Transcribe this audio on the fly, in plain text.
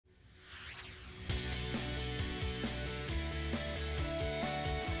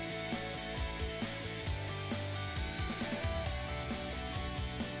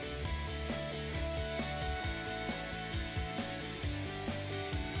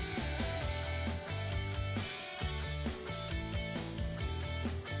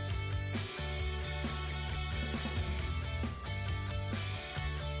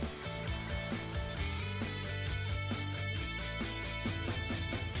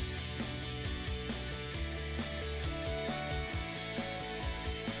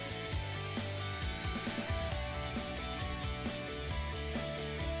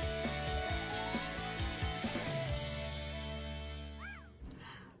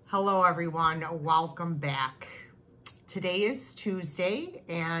Hello everyone, welcome back. Today is Tuesday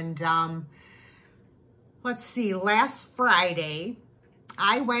and let's see, last Friday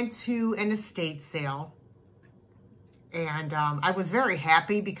I went to an estate sale and I was very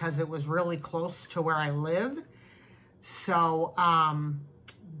happy because it was really close to where I live. So,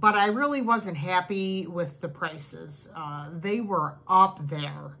 but I really wasn't happy with the prices. They were up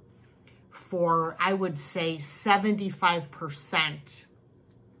there for, I would say, 75%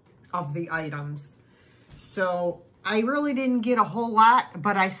 of the items. So I really didn't get a whole lot,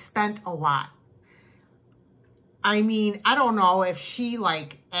 but I spent a lot. I mean, I don't know if she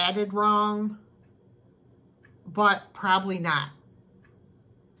like added wrong, but probably not.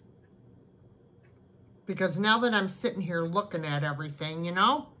 Because now that I'm sitting here looking at everything, you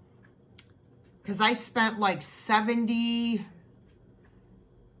know, because I spent like $72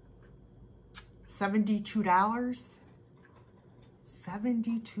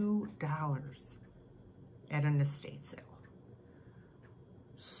 at an estate sale.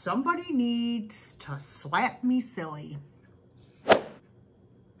 Somebody needs to slap me silly.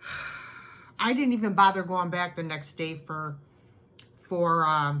 I didn't even bother going back the next day for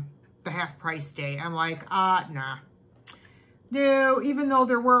the half price day. I'm like, nah. No, even though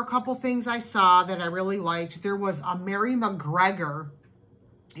there were a couple things I saw that I really liked. There was a Mary McGregor.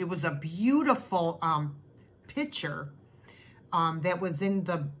 It was a beautiful picture that was in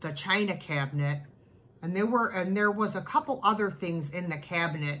the china cabinet, and there was a couple other things in the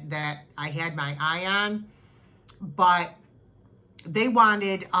cabinet that I had my eye on, but they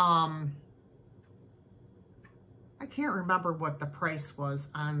wanted I can't remember what the price was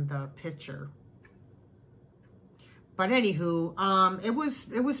on the picture, but anywho,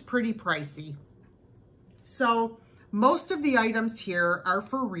 it was pretty pricey. So most of the items here are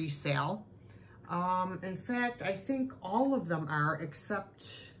for resale. In fact, I think all of them are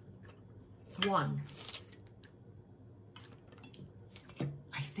except one.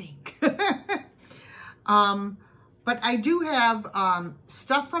 I think. But I do have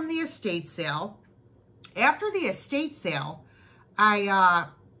stuff from the estate sale. After the estate sale, I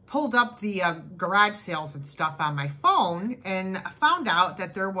pulled up the garage sales and stuff on my phone and found out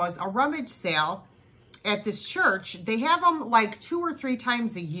that there was a rummage sale at this church. They have them like 2 or 3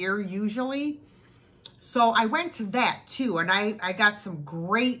 times a year usually. So I went to that too, and I got some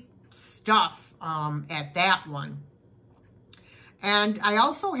great stuff at that one. And I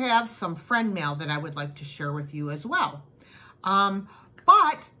also have some friend mail that I would like to share with you as well.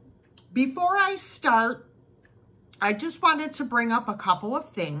 But before I start, I just wanted to bring up a couple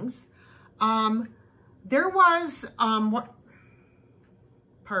of things. There was,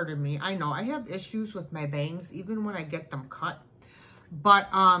 pardon me, I know I have issues with my bangs even when I get them cut. But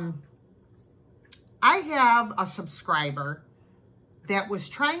I have a subscriber that was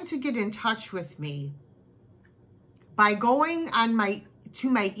trying to get in touch with me by going on to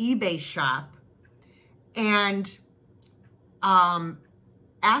my eBay shop and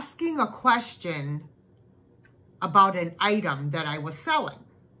asking a question about an item that I was selling.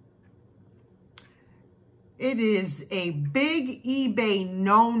 It is a big eBay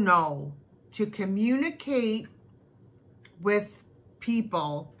no-no to communicate with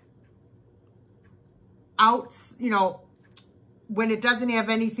people out, you know, when it doesn't have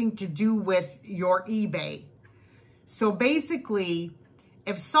anything to do with your eBay. So basically,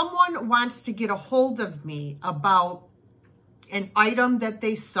 if someone wants to get a hold of me about an item that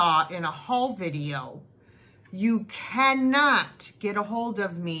they saw in a haul video, you cannot get a hold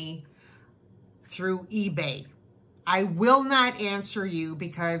of me through eBay. I will not answer you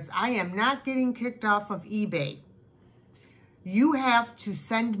because I am not getting kicked off of eBay. You have to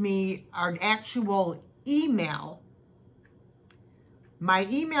send me an actual email. My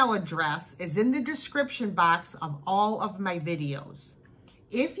email address is in the description box of all of my videos.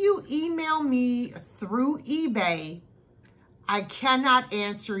 If you email me through eBay, I cannot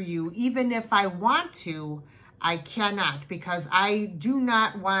answer you. Even if I want to, I cannot, because I do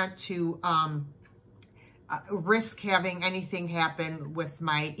not want to risk having anything happen with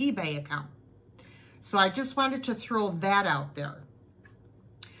my eBay account. So I just wanted to throw that out there.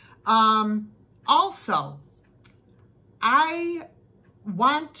 Also, I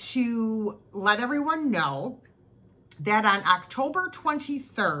want to let everyone know that on October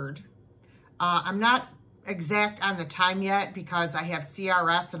 23rd, I'm not exact on the time yet because I have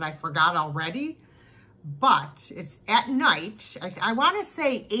CRS and I forgot already, but it's at night. I want to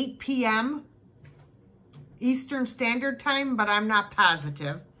say 8 p.m. Eastern Standard Time, but I'm not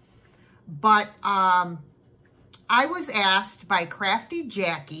positive. But I was asked by Crafty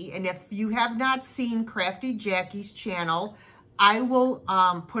Jackie, and if you have not seen Crafty Jackie's channel, I will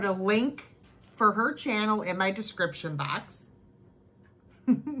put a link for her channel in my description box.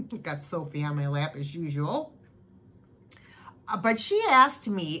 Got Sophie on my lap as usual. But she asked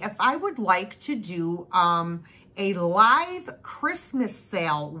me if I would like to do a live Christmas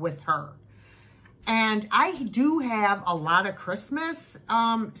sale with her. And I do have a lot of Christmas,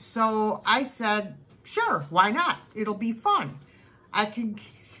 so I said, sure, why not? It'll be fun. I can...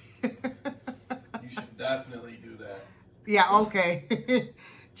 You should definitely do that. Yeah, okay.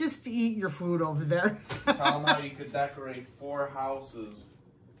 Just to eat your food over there. Tell them how you could decorate 4 houses,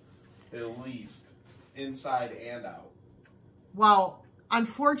 at least, inside and out. Well,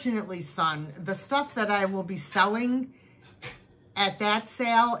 unfortunately, son, the stuff that I will be selling at that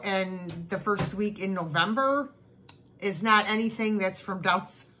sale and the first week in November is not anything that's from down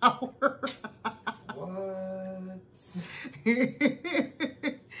south. What?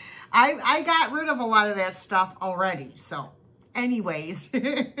 I got rid of a lot of that stuff already. So anyways,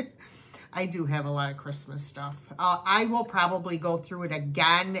 I do have a lot of Christmas stuff. I will probably go through it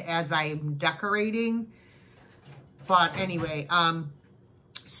again as I'm decorating. But anyway,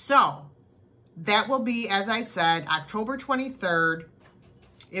 so that will be, as I said, October 23rd.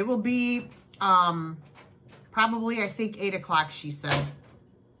 It will be probably, I think, 8 o'clock, she said.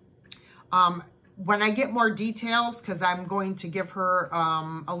 When I get more details, because I'm going to give her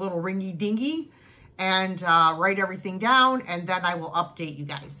a little ringy-dingy and write everything down, and then I will update you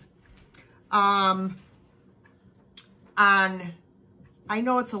guys. I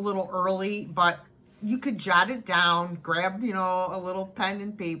know it's a little early, but you could jot it down, grab, you know, a little pen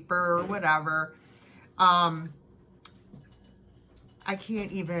and paper or whatever. I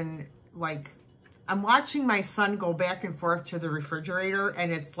can't even, like, I'm watching my son go back and forth to the refrigerator,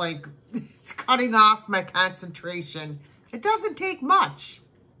 and it's like, it's cutting off my concentration. It doesn't take much.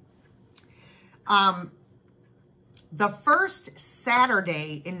 The first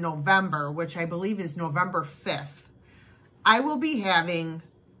Saturday in November, which I believe is November 5th, I will be having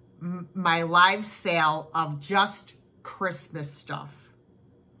my live sale of just Christmas stuff,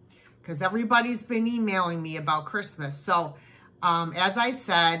 because everybody's been emailing me about Christmas. So as I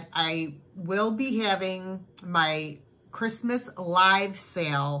said, I will be having my Christmas live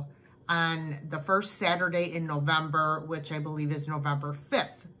sale on the first Saturday in November, which I believe is November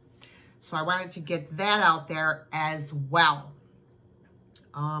 5th. So I wanted to get that out there as well.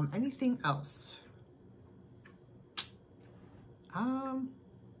 Anything else? I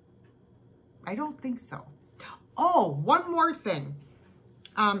don't think so. Oh, one more thing.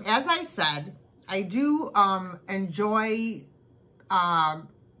 As I said, I do enjoy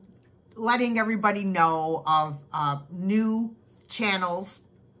letting everybody know of new channels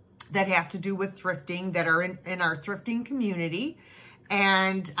that have to do with thrifting that are in our thrifting community.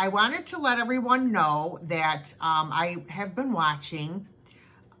 And I wanted to let everyone know that I have been watching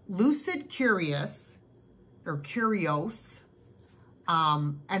Lucid Curious, or Curios,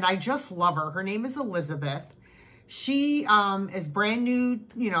 and I just love her. Her name is Elizabeth. She is brand new,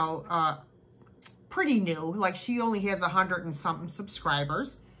 you know, pretty new. Like, she only has 100 and something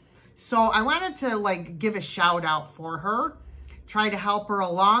subscribers. So I wanted to, like, give a shout out for her. Try to help her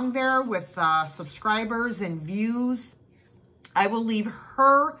along there with subscribers and views. I will leave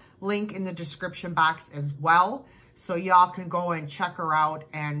her link in the description box as well, so y'all can go and check her out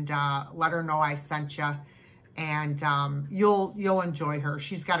and let her know I sent you. And you'll enjoy her.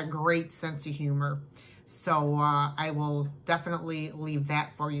 She's got a great sense of humor. So I will definitely leave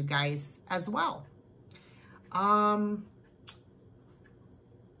that for you guys as well. I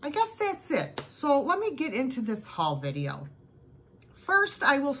guess that's it. So let me get into this haul video. First,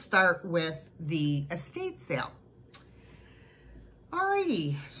 I will start with the estate sale.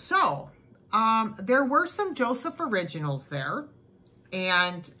 Alrighty, so there were some Joseph originals there,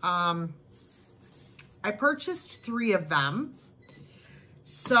 and I purchased 3 of them.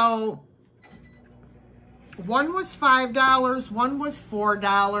 So one was $5, one was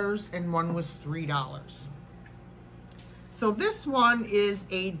 $4, and one was $3. So this one is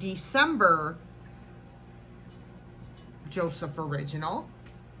a December Joseph original.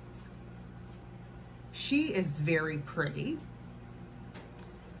 She is very pretty.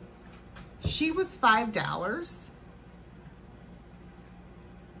 She was $5.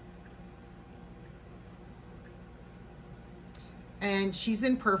 And she's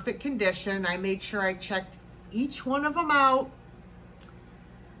in perfect condition. I made sure I checked each one of them out,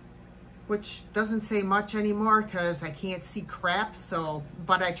 which doesn't say much anymore because I can't see crap, so,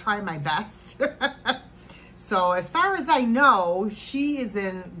 but I try my best. So as far as I know, she is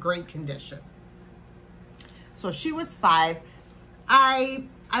in great condition. So she was $5.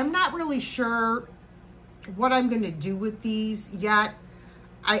 I'm not really sure what I'm going to do with these yet.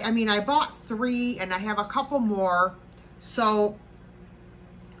 I mean, I bought 3 and I have a couple more. So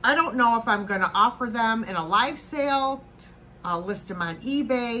I don't know if I'm going to offer them in a live sale, list them on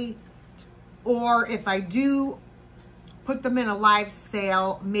eBay, or if I do put them in a live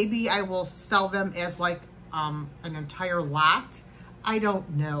sale, maybe I will sell them as like an entire lot. I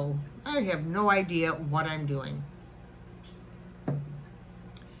don't know. I have no idea what I'm doing.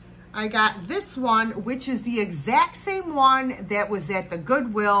 I got this one, which is the exact same one that was at the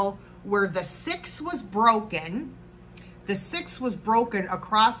Goodwill where the 6 was broken. The 6 was broken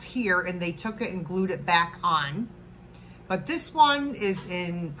across here and they took it and glued it back on. But this one is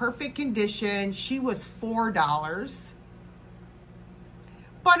in perfect condition. She was $4.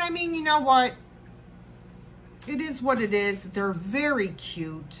 But I mean, you know what? It is what it is. They're very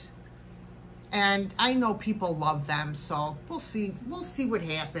cute. And I know people love them, so we'll see. We'll see what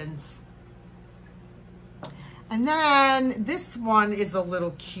happens. And then this one is a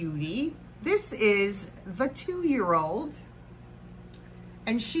little cutie. This is the 2-year-old.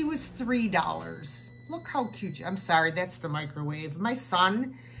 And she was $3. Look how cute. I'm sorry, that's the microwave. My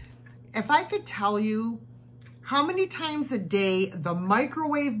son, if I could tell you how many times a day the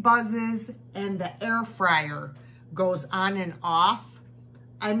microwave buzzes and the air fryer goes on and off,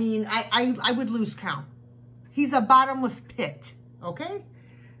 I mean, I would lose count. He's a bottomless pit, okay?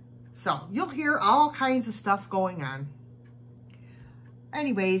 So you'll hear all kinds of stuff going on.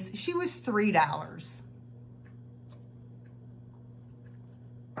 Anyways, she was $3.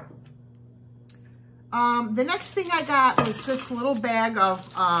 The next thing I got was this little bag of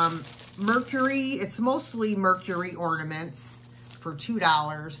mercury. It's mostly mercury ornaments for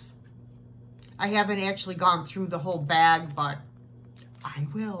 $2. I haven't actually gone through the whole bag, but I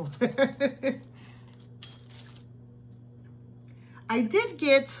will. I did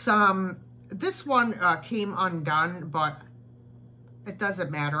get some, this one came undone, but it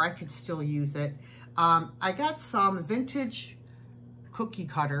doesn't matter. I could still use it. I got some vintage cookie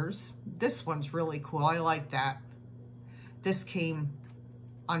cutters. This one's really cool. I like that. This came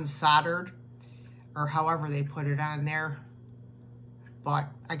unsoldered, or however they put it on there. But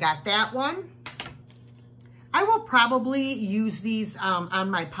I got that one. I will probably use these on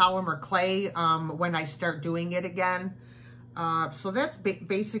my polymer clay when I start doing it again. So that's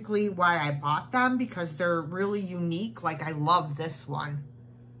basically why I bought them, because they're really unique. Like, I love this one.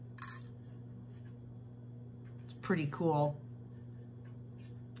 It's pretty cool.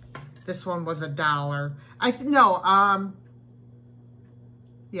 This one was $1.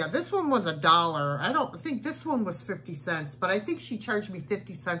 Yeah, this one was $1. I don't think this one was 50 cents, but I think she charged me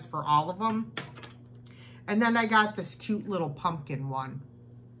 50 cents for all of them. And then I got this cute little pumpkin one.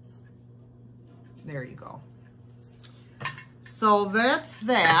 There you go. So that's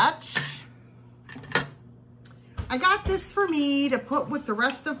that. I got this for me to put with the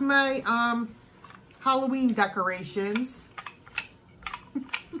rest of my Halloween decorations.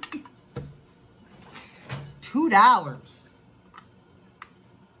 $2.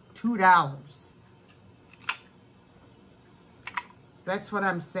 $2. That's what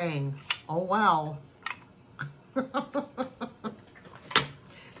I'm saying. Oh, well.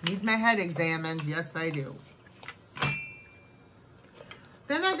 Need my head examined. Yes, I do.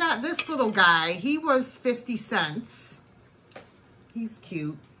 Then I got this little guy. He was 50 cents. He's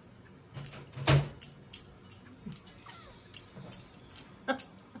cute.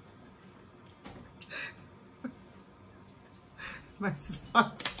 My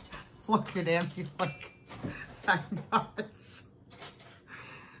son's looking at me like I'm nuts.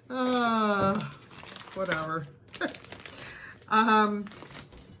 Whatever. I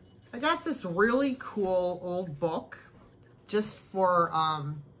got this really cool old book just for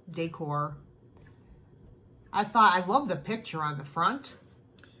decor. I love the picture on the front.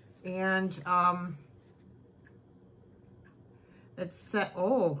 And it said,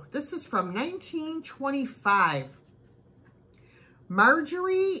 oh, this is from 1925.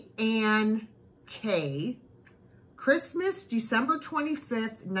 Marjorie Ann Kay, Christmas, December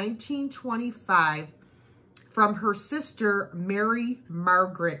 25th, 1925, from her sister, Mary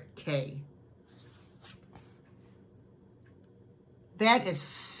Margaret Kay. That is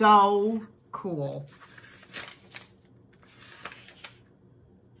so cool.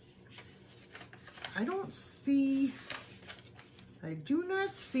 I do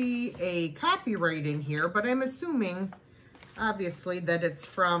not see a copyright in here, but I'm assuming, obviously, that it's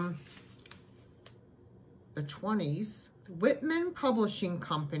from the 20s. Whitman Publishing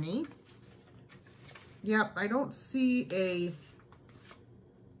Company. Yep, I don't see a...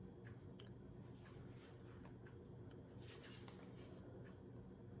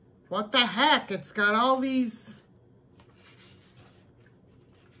 What the heck? It's got all these...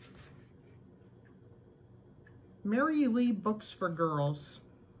 Mary Lee books for girls.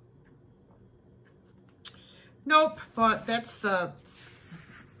 Nope, but that's the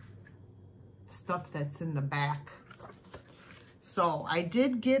stuff that's in the back. So I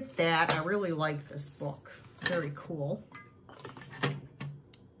did get that. I really like this book. It's very cool.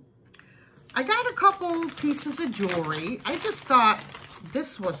 I got a couple pieces of jewelry. I just thought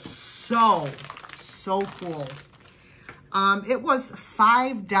this was so cool. It was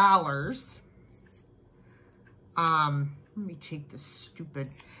 $5. Let me take this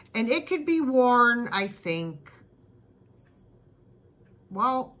stupid, and it could be worn, I think,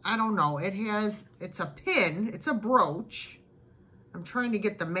 well, I don't know. It's a pin, it's a brooch. I'm trying to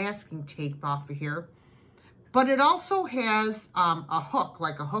get the masking tape off of here. But it also has a hook,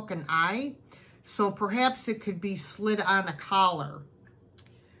 like a hook and eye. So perhaps it could be slid on a collar.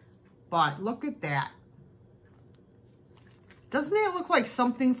 But look at that. Doesn't it look like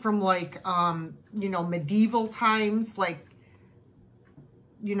something from like, you know, medieval times? Like,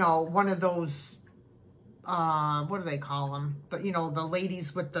 you know, one of those, what do they call them? But, you know, the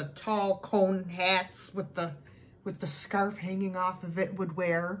ladies with the tall cone hats with the scarf hanging off of it would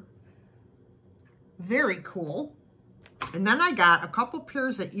wear. Very cool. And then I got a couple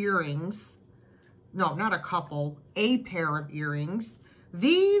pairs of earrings. No, not a couple. A pair of earrings.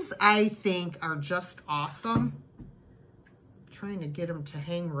 These, I think, are just awesome. Trying to get them to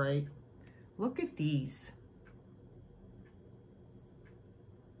hang right. Look at these.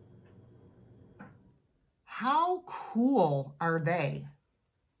 How cool are they?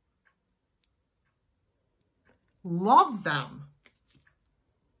 Love them.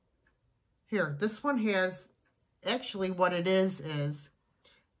 Here, this one has, actually what it is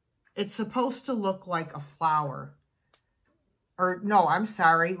it's supposed to look like a flower. Or no, I'm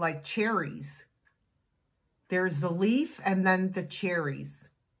sorry, like cherries. There's the leaf and then the cherries.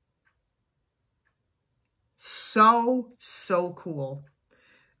 So cool.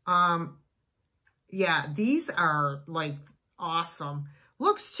 Yeah, these are like awesome.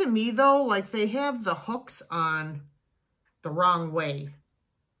 Looks to me though like they have the hooks on the wrong way.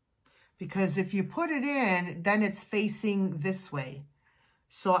 Because if you put it in, then it's facing this way.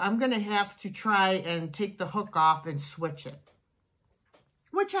 So I'm going to have to try and take the hook off and switch it.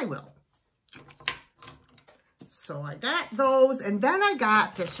 Which I will. So I got those. And then I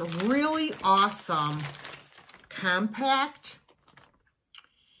got this really awesome compact.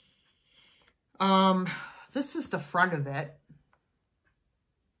 This is the front of it.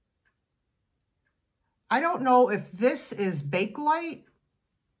 I don't know if this is Bakelite.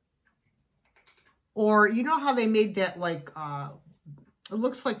 Or, you know how they made that, like, it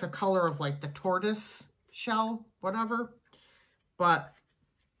looks like the color of, like, the tortoise shell, whatever. But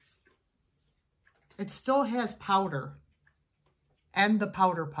it still has powder and the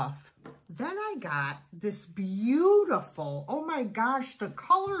powder puff. Then I got this beautiful, oh my gosh, the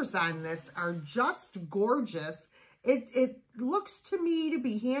colors on this are just gorgeous. It looks to me to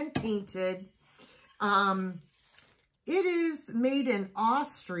be hand-painted. It is made in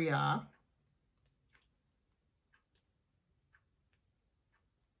Austria.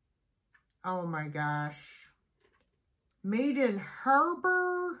 Oh my gosh. Made in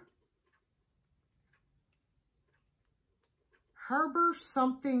Harbor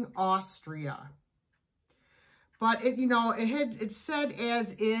something, Austria. But it, you know, it said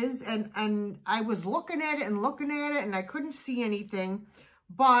as is, and I was looking at it and I couldn't see anything.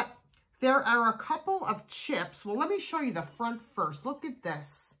 But there are a couple of chips. Well, let me show you the front first. Look at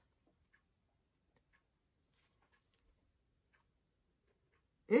this.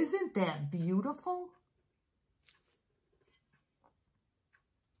 Isn't that beautiful?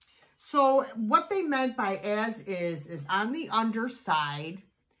 So what they meant by as is on the underside,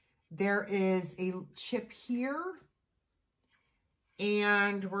 there is a chip here.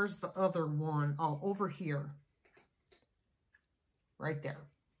 And where's the other one? Oh, over here. Right there.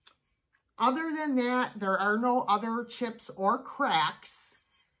 Other than that, there are no other chips or cracks.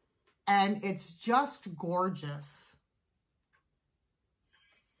 And it's just gorgeous.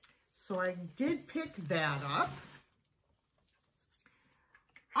 So I did pick that up.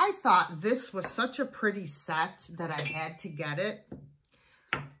 I thought this was such a pretty set that I had to get it.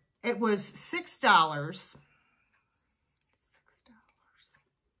 It was $6.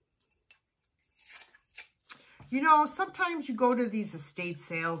 You know, sometimes you go to these estate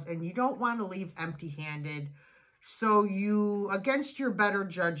sales and you don't want to leave empty-handed. So you, against your better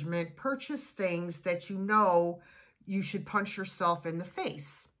judgment, purchase things that you know you should punch yourself in the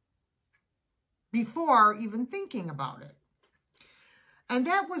face before even thinking about it. And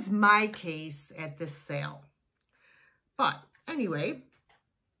that was my case at this sale. But anyway,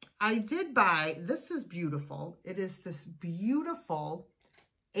 I did buy, this is beautiful. It is this beautiful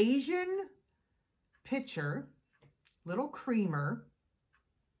Asian pitcher, little creamer.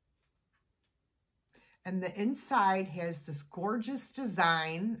 And the inside has this gorgeous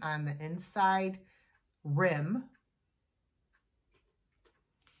design on the inside rim.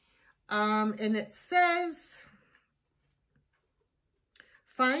 And it says,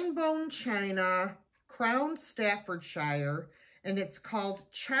 fine bone china, Crown Staffordshire, and it's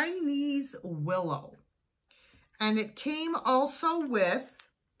called Chinese Willow. And it came also with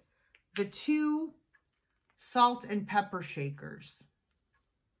the 2 salt and pepper shakers.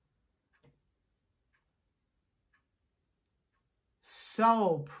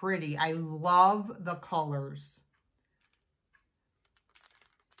 So pretty. I love the colors.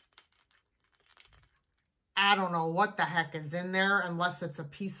 I don't know what the heck is in there unless it's a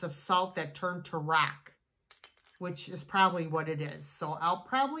piece of salt that turned to rock, which is probably what it is. So I'll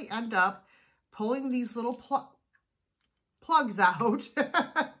probably end up pulling these little plugs out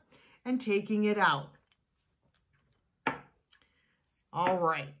and taking it out. All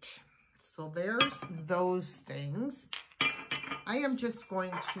right. So there's those things. I am just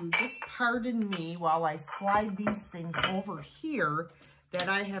going to, just pardon me while I slide these things over here that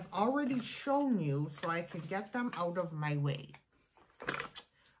I have already shown you so I can get them out of my way.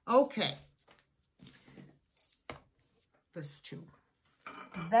 Okay. This too.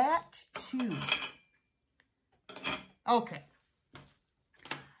 That too. Okay.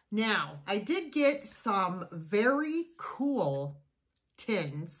 Now, I did get some very cool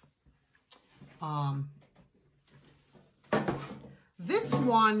tins. This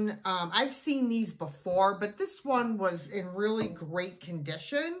one, I've seen these before, but this one was in really great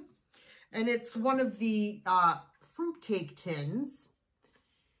condition. And it's one of the fruitcake tins.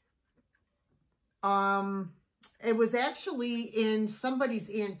 It was actually in somebody's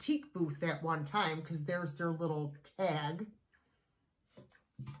antique booth at one time because there's their little tag.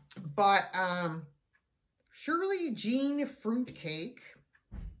 But Shirley Jean fruitcake.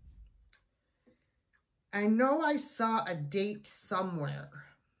 I know I saw a date somewhere.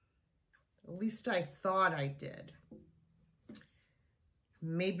 At least I thought I did.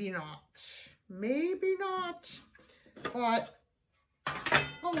 Maybe not. Maybe not. But,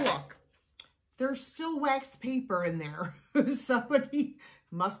 oh look. There's still wax paper in there. Somebody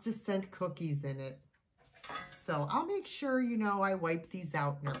must have sent cookies in it. So I'll make sure, you know, I wipe these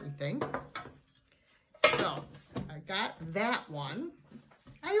out and everything. So I got that one.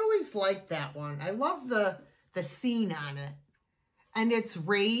 I always like that one. I love the scene on it. And it's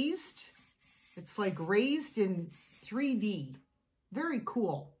raised. It's like raised in 3D. Very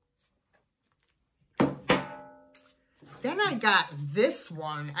cool. Then I got this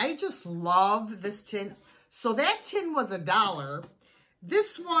one. I just love this tin. So that tin was $1.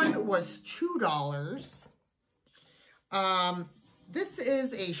 This one was $2. This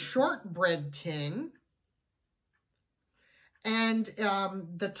is a shortbread tin. And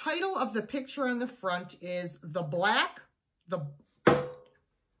the title of the picture on the front is The Black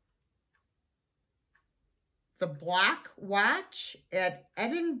Watch at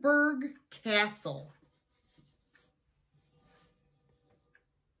Edinburgh Castle.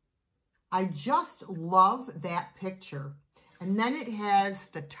 I just love that picture. And then it has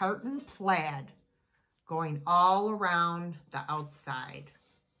the tartan plaid going all around the outside.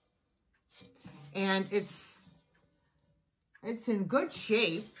 And it's in good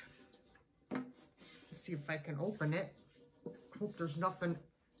shape. Let's see if I can open it. Hope there's nothing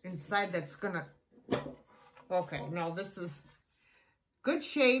inside that's gonna... Okay, no, this is good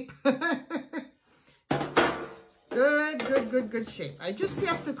shape. Good shape. I just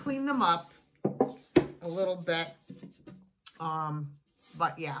have to clean them up a little bit.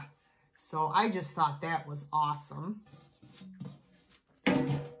 But yeah. So I just thought that was awesome.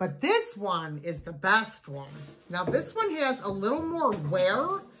 But this one is the best one. Now this one has a little more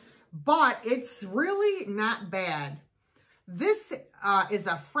wear, but it's really not bad. This is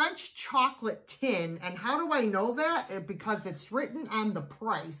a French chocolate tin. And how do I know that? Because it's written on the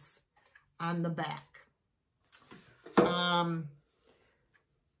price on the back.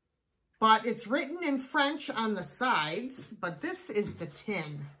 But it's written in French on the sides, but this is the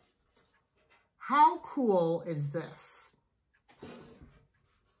tin. How cool is this?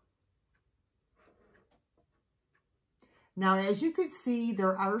 Now, as you can see,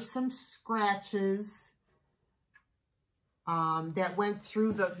 there are some scratches that went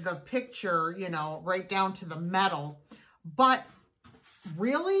through the picture, you know, right down to the metal. But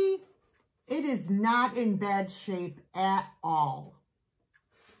really, it is not in bad shape at all.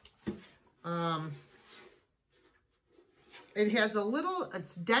 It has a little,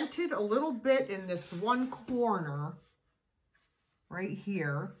 it's dented a little bit in this one corner right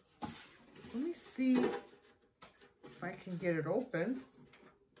here. Let me see if I can get it open.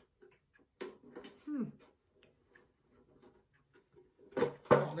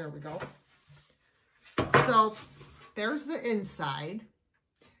 Oh, there we go. So there's the inside.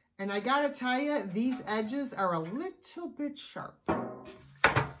 And I gotta tell you, these edges are a little bit sharp.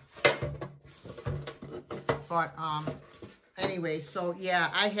 But anyway, so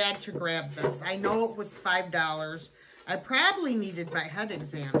yeah, I had to grab this. I know it was $5. I probably needed my head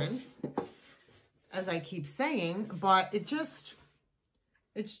examined, as I keep saying, but it's just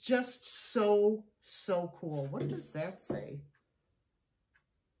so cool. What does that say?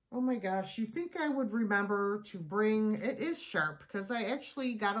 Oh my gosh, you think I would remember to bring, it is sharp because I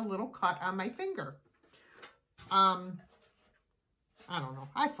actually got a little cut on my finger. I don't know.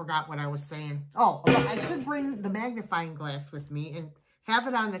 I forgot what I was saying. Oh, I should bring the magnifying glass with me and have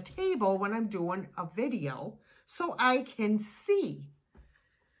it on the table when I'm doing a video so I can see.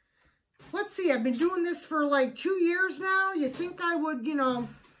 Let's see, I've been doing this for like 2 years now. You think I would, you know,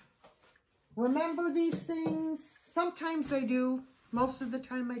 remember these things? Sometimes I do. Most of the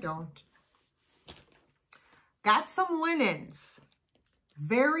time I don't. Got some linens.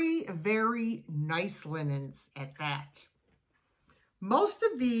 Very, very nice linens at that. Most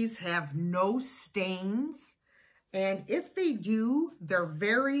of these have no stains. And if they do, they're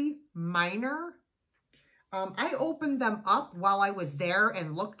very minor. I opened them up while I was there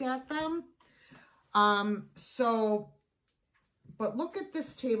and looked at them. But look at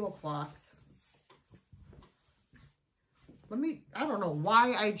this tablecloth. I don't know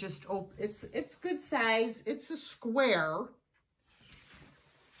why I just opened, it's good size. It's a square.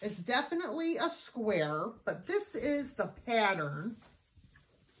 It's definitely a square, but this is the pattern.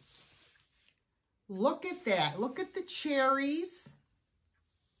 Look at that. Look at the cherries.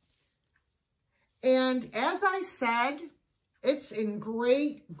 And as I said, it's in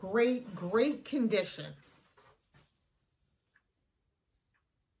great, great, great condition.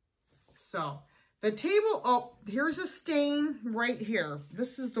 So, the table, oh, here's a stain right here.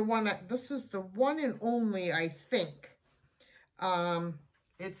 This is the one and only, I think.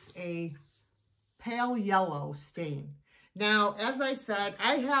 It's a pale yellow stain. Now, as I said,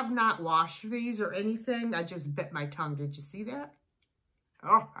 I have not washed these or anything. I just bit my tongue. Did you see that?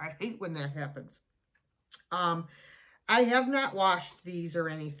 Oh, I hate when that happens. I have not washed these or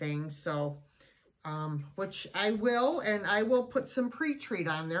anything, so, which I will, and I will put some pre-treat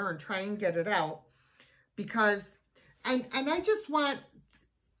on there and try and get it out. Because, and I just want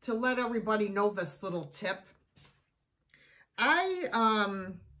to let everybody know this little tip.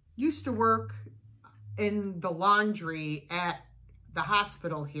 I used to work in the laundry at the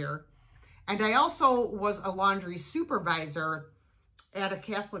hospital here. And I also was a laundry supervisor at a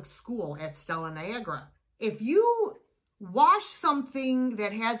Catholic school at Stella Niagara. If you wash something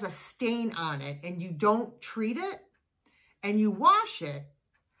that has a stain on it and you don't treat it, and you wash it,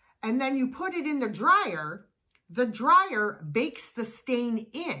 and then you put it in the dryer bakes the stain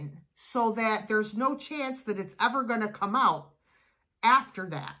in so that there's no chance that it's ever going to come out after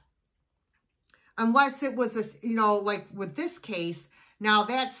that. Unless it was, you know, like with this case, now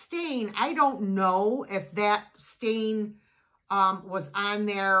that stain, I don't know if that stain was on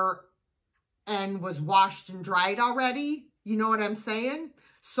there and was washed and dried already. You know what I'm saying?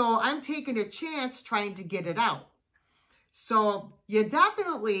 So I'm taking a chance trying to get it out. So you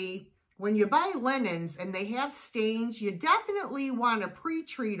definitely, when you buy linens and they have stains, you definitely want to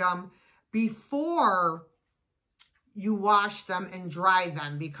pre-treat them before you wash them and dry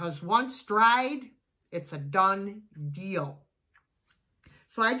them, because once dried, it's a done deal.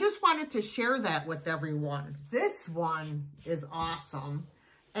 So I just wanted to share that with everyone. This one is awesome.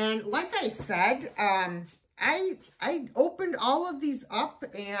 And like I said, I opened all of these up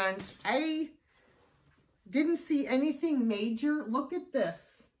and I didn't see anything major. Look at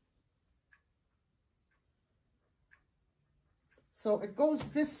this. So it goes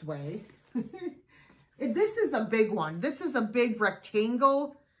this way. This is a big one. This is a big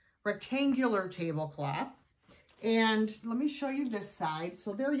rectangular tablecloth. And let me show you this side.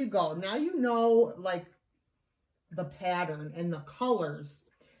 So there you go. Now you know, like, the pattern and the colors.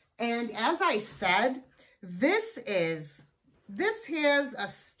 And as I said, this has a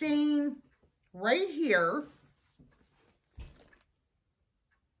stain right here.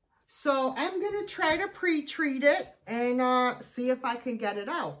 So I'm going to try to pre-treat it and see if I can get it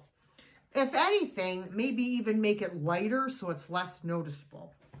out. If anything, maybe even make it lighter so it's less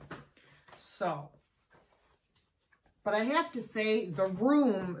noticeable. So But I have to say, the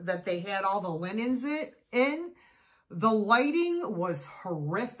room that they had all the linens in, the lighting was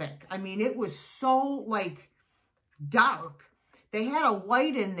horrific. I mean, it was so, like, dark. They had a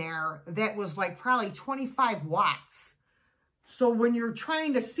light in there that was, like, probably 25 watts. So when you're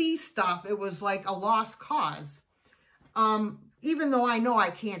trying to see stuff, it was like a lost cause. Even though I know I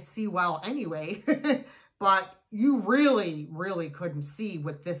can't see well anyway, but you really, really couldn't see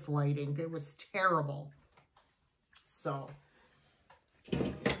with this lighting. It was terrible. So,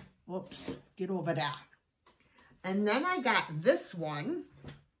 whoops, get over that. And then I got this one,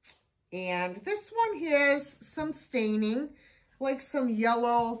 and this one has some staining, like some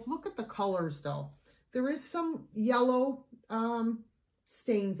yellow. Look at the colors though. There is some yellow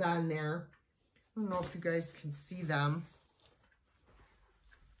stains on there. I don't know if you guys can see them.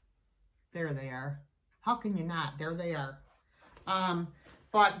 There they are. How can you not? There they are.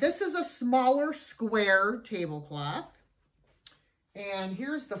 But this is a smaller square tablecloth. And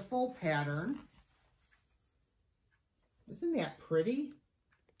here's the full pattern. Isn't that pretty?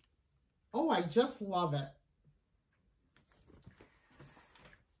 Oh, I just love it.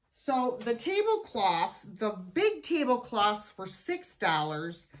 So the tablecloths, the big tablecloths were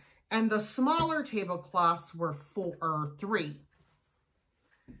 $6 and the smaller tablecloths were $3.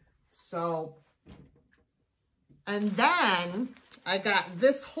 So, and then I got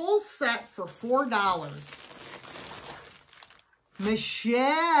this whole set for $4.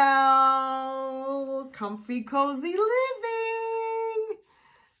 Michelle, comfy, cozy living.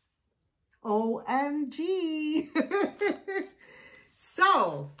 OMG.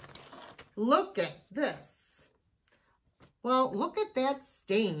 So, look at this. Well, look at that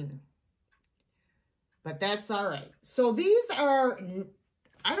stain. But that's all right. So these are,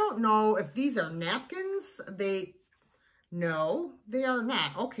 I don't know if these are napkins. No, they are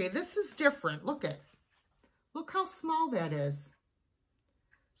not. Okay, this is different. Look how small that is.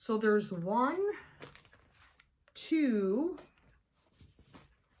 So there's 1, 2.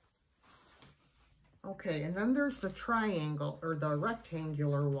 Okay, and then there's the triangle or the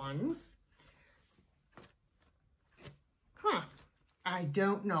rectangular ones. Huh, I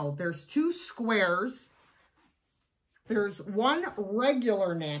don't know. There's 2 squares. There's 1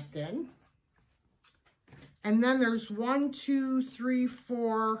 regular napkin. And then there's 1, 2, 3,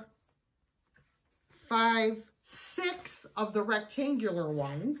 4, 5, 6 of the rectangular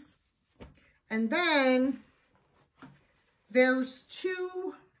ones. And then there's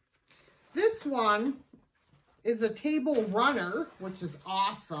 2. This one is a table runner, which is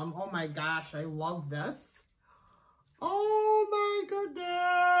awesome. Oh my gosh, I love this. Oh my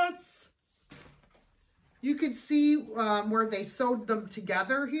goodness. You can see where they sewed them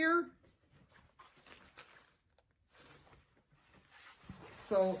together here.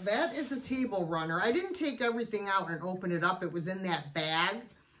 So that is a table runner. I didn't take everything out and open it up. It was in that bag.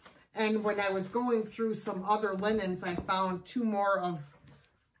 And when I was going through some other linens, I found 2 more of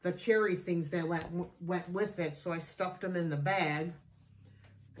the cherry things that went with it. So I stuffed them in the bag.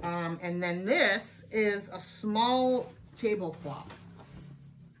 And then this is a small tablecloth.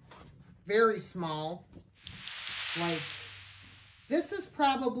 Very small. Like, this is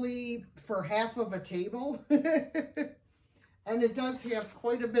probably for half of a table. And it does have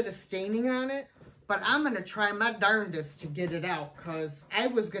quite a bit of staining on it. But I'm going to try my darndest to get it out, because I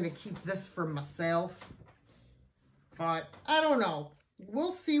was going to keep this for myself. But I don't know.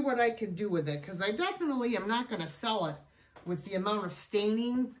 We'll see what I can do with it, because I definitely am not going to sell it with the amount of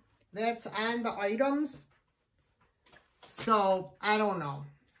staining that's on the items. So, I don't know.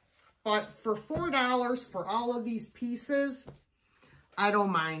 But for $4 for all of these pieces, I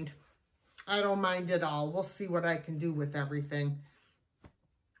don't mind. I don't mind at all. We'll see what I can do with everything.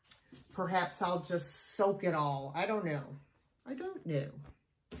 Perhaps I'll just soak it all. I don't know. I don't know.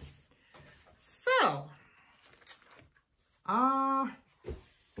 So,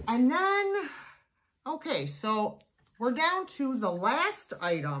 and then, okay, so we're down to the last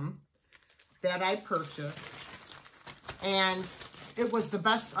item that I purchased. And it was the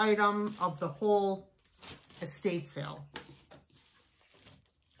best item of the whole estate sale.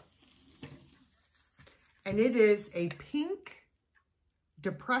 And it is a pink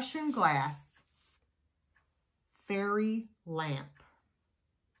depression glass fairy lamp.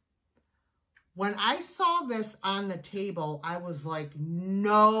 When I saw this on the table, I was like,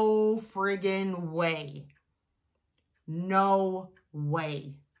 no friggin' way. No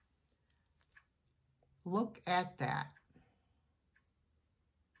way. Look at that.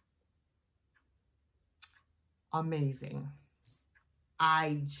 Amazing.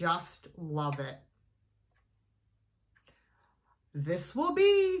 I just love it. This will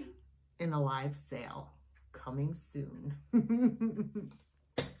be in a live sale. coming soon.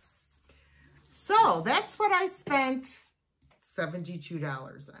 So that's what I spent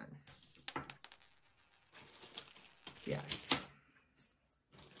 $72 on. Yes.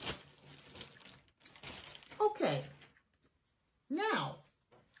 Okay. Now,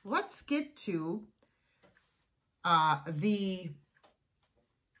 let's get to the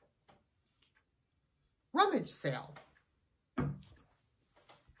rummage sale.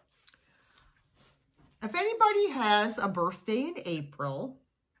 If anybody has a birthday in April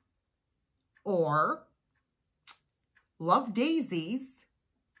or love daisies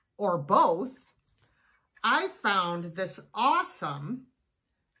or both, I found this awesome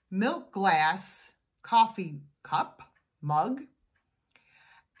milk glass coffee cup mug.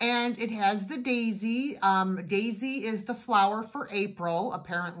 And it has the daisy. Daisy is the flower for April,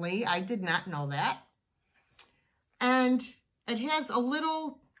 apparently. I did not know that. And it has a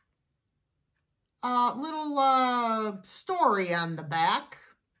little story on the back,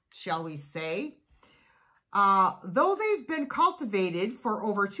 shall we say. Though they've been cultivated for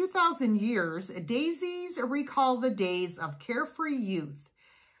over 2,000 years, daisies recall the days of carefree youth.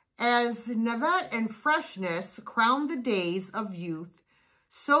 As navette and freshness crown the days of youth,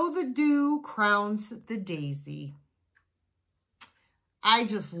 so the dew crowns the daisy. I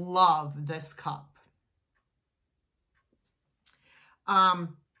just love this cup.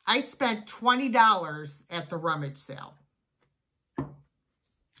 I spent $20 at the rummage sale.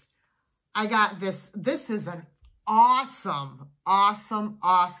 I got this. This is an awesome, awesome,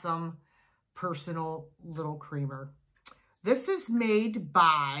 awesome personal little creamer. This is made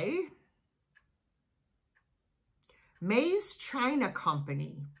by May's China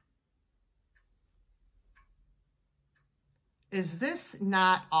Company. Is this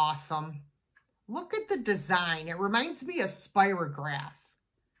not awesome? Look at the design. It reminds me of Spirograph.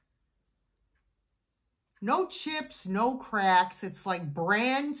 No chips, no cracks. It's like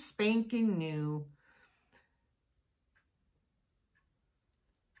brand spanking new.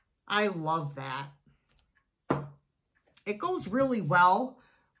 I love that. It goes really well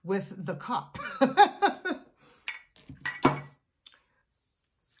with the cup.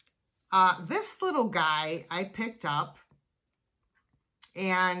 This little guy I picked up,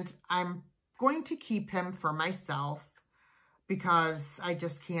 and I'm going to keep him for myself because I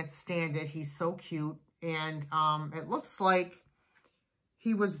just can't stand it. He's so cute. And it looks like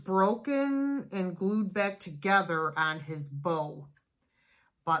he was broken and glued back together on his bow.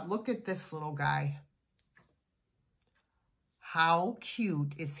 But look at this little guy. How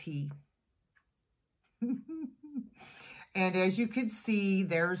cute is he? And as you can see,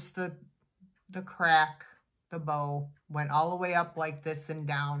 there's the crack. The bow went all the way up like this and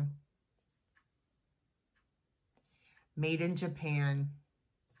down. Made in Japan.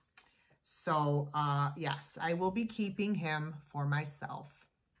 So, yes, I will be keeping him for myself.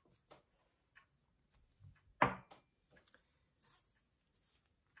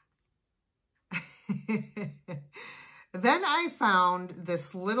 Then I found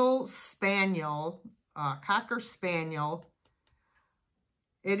this little spaniel, Cocker Spaniel.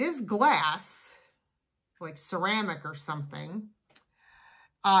 It is glass, like ceramic or something.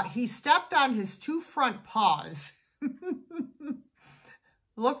 He stepped on his two front paws.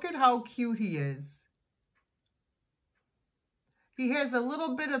 Look at how cute he is. He has a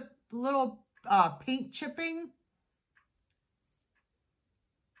little bit of paint chipping.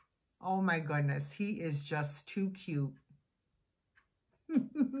 Oh my goodness, he is just too cute.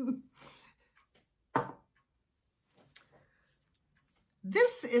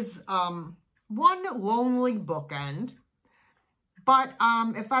 This is one lonely bookend, but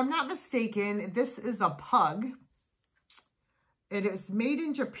if I'm not mistaken, this is a pug. It is made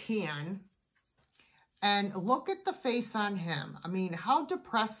in Japan, and look at the face on him. I mean, how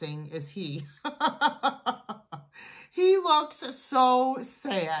depressing is he? He looks so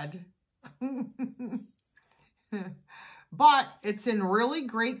sad. But it's in really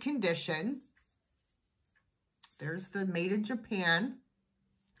great condition. There's the made in Japan.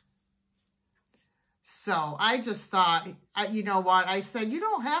 So I just thought, you know what? I said, you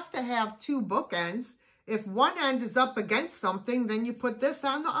don't have to have two bookends. If one end is up against something, then you put this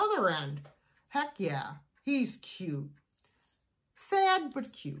on the other end. Heck yeah. He's cute. Sad,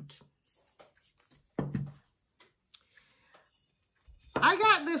 but cute. I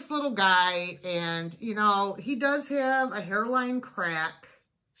got this little guy, and, you know, he does have a hairline crack.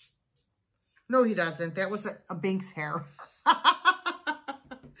 No, he doesn't. That was a Binks hair.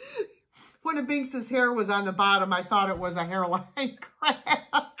 One of Binks's hair was on the bottom. I thought it was a hairline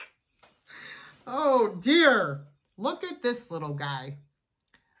crack. Oh, dear. Look at this little guy.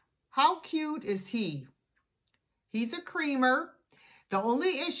 How cute is he? He's a creamer. The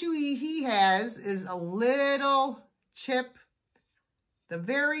only issue he has is a little chip, the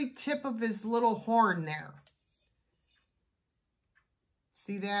very tip of his little horn there.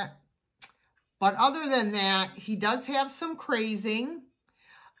 See that? But other than that, he does have some crazing.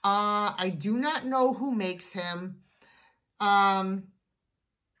 I do not know who makes him. I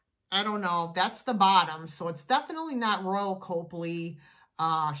don't know. That's the bottom. So it's definitely not Royal Copley,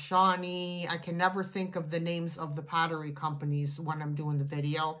 Shawnee. I can never think of the names of the pottery companies when I'm doing the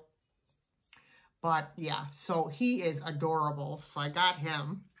video. But yeah, so he is adorable. So I got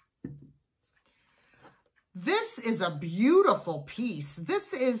him. This is a beautiful piece.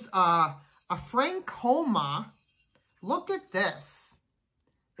 This is a Francoma. Look at this.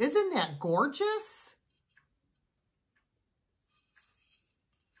 Isn't that gorgeous?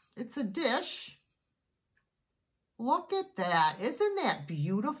 It's a dish. Look at that. Isn't that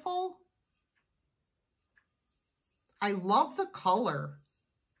beautiful? I love the color.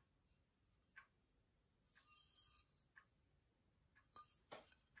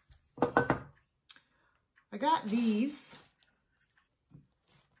 I got these.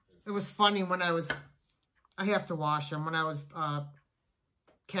 It was funny when I have to wash them, when I was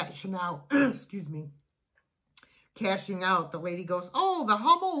cashing out, excuse me, cashing out, the lady goes, oh, the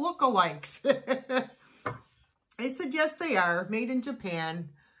Hummel lookalikes. I said, yes, they are, made in Japan,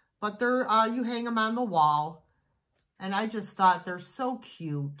 but they're, you hang them on the wall, and I just thought they're so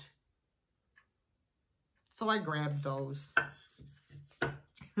cute. So I grabbed those.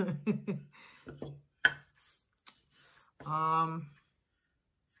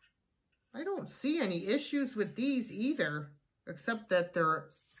 I don't see any issues with these either, except that they're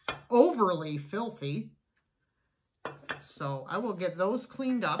overly filthy. So I will get those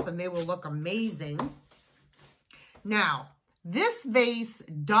cleaned up and they will look amazing. Now, this vase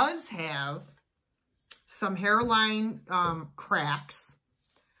does have some hairline cracks,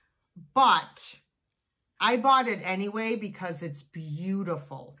 but I bought it anyway because it's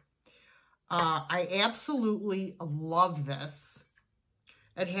beautiful. I absolutely love this.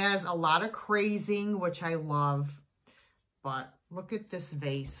 It has a lot of crazing, which I love. But look at this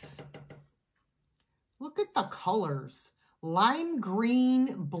vase. Look at the colors. Lime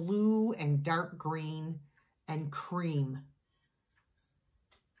green, blue, and dark green, and cream.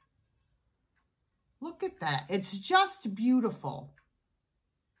 Look at that. It's just beautiful.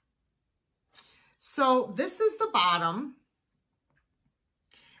 So this is the bottom.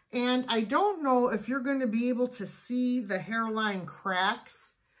 And I don't know if you're going to be able to see the hairline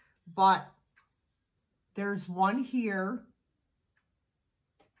cracks, but there's one here.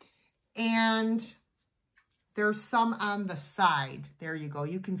 And there's some on the side. There you go.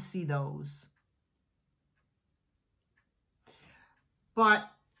 You can see those. But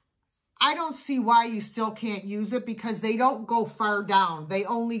I don't see why you still can't use it because they don't go far down. They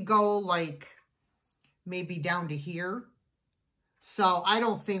only go like maybe down to here. So I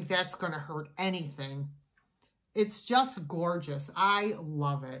don't think that's going to hurt anything. It's just gorgeous. I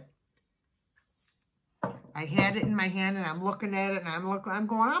love it. I had it in my hand and I'm looking at it and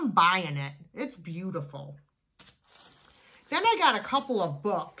I'm buying it. It's beautiful. Then I got a couple of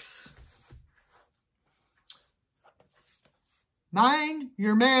books. Mind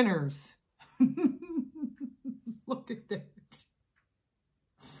Your Manners. Look at that.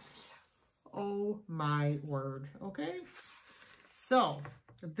 Oh my word. Okay. So,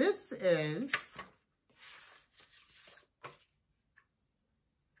 this is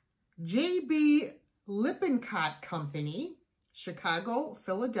J.B. Lippincott Company, Chicago,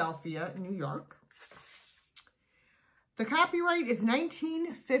 Philadelphia, New York. The copyright is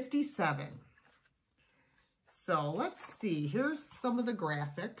 1957. So, let's see. Here's some of the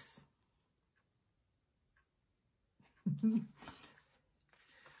graphics.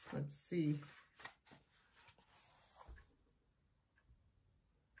 Let's see.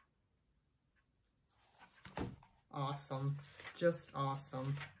 Awesome. Just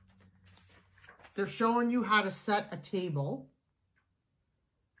awesome. They're showing you how to set a table.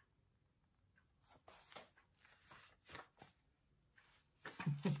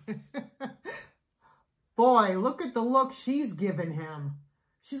 Boy, look at the look she's giving him.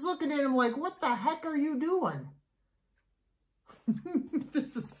 She's looking at him like, what the heck are you doing?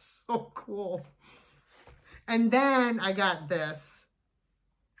 This is so cool. And then I got this.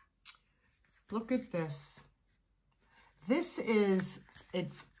 Look at this. This is,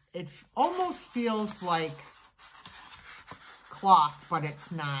 it almost feels like cloth, but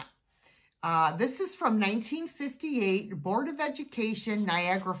it's not. This is from 1958, Board of Education,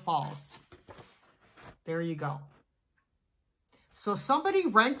 Niagara Falls. There you go. So somebody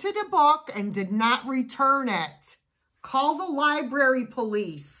rented a book and did not return it. Call the library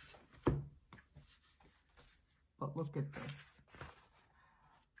police. But look at this.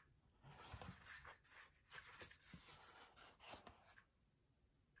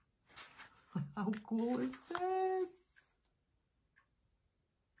 How cool is this?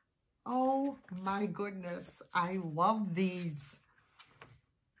 Oh my goodness. I love these.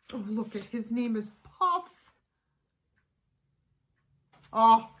 Oh, look at his name is Puff.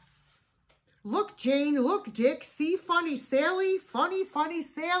 Oh, look, Jane. Look, Dick. See, funny Sally. Funny, funny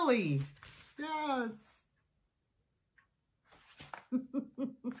Sally. Yes.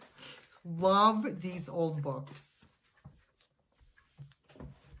 Love these old books.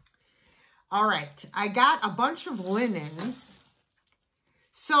 All right. I got a bunch of linens.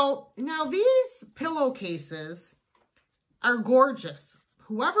 So now these pillowcases are gorgeous.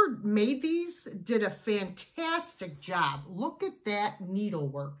 Whoever made these did a fantastic job. Look at that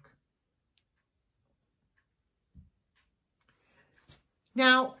needlework.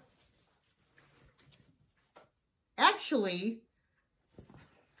 Now, actually,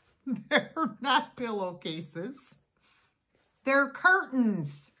 they're not pillowcases. They're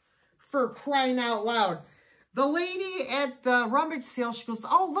curtains, for crying out loud. The lady at the rummage sale, she goes,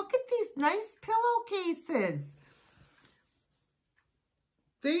 oh, look at these nice pillowcases.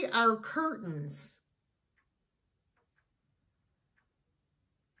 They are curtains.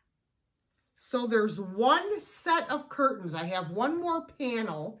 So there's one set of curtains. I have one more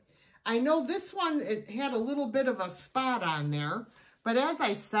panel. I know this one, it had a little bit of a spot on there. But as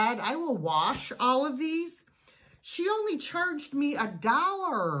I said, I will wash all of these. She only charged me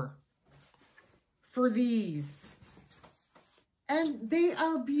 $1 for these. And they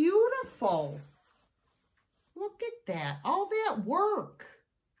are beautiful. Look at that. All that work.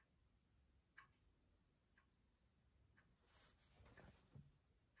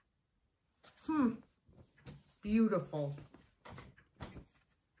 Beautiful.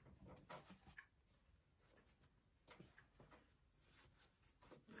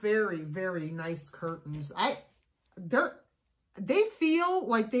 Very, very nice curtains. They feel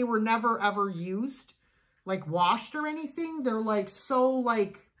like they were never ever used, like washed or anything. They're like so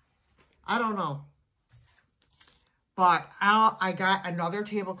like, I don't know. But I got another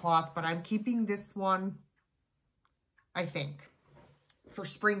tablecloth, but I'm keeping this one, I think, for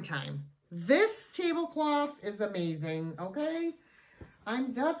springtime. This tablecloth is amazing, okay?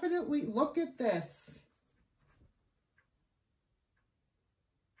 I'm definitely, look at this.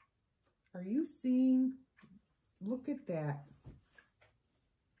 Are you seeing? Look at that.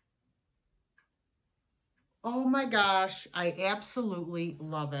 Oh my gosh, I absolutely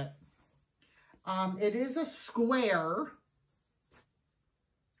love it. It is a square.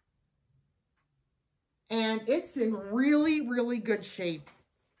 And it's in really, really good shape.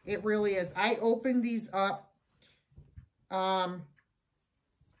 It really is. I opened these up. Look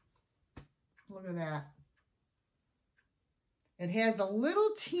at that. It has a little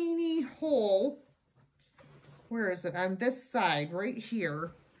teeny hole. Where is it? On this side, right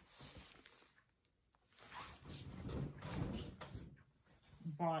here.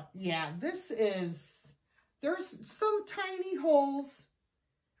 But yeah, this is, there's some tiny holes,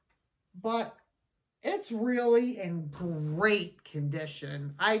 but it's really in great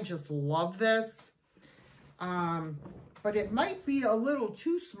condition. I just love this. But it might be a little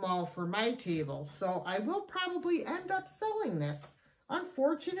too small for my table. So I will probably end up selling this.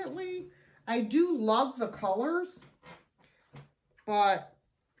 Unfortunately, I do love the colors, but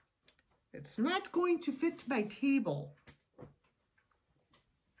it's not going to fit my table.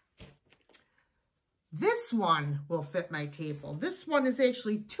 This one will fit my table. This one is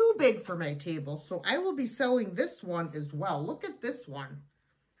actually too big for my table, so I will be selling this one as well. Look at this one.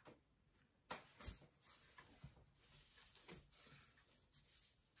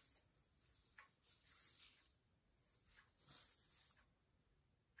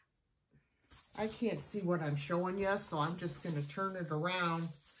 I can't see what I'm showing you, so I'm just going to turn it around.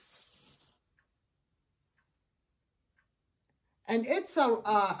 And it's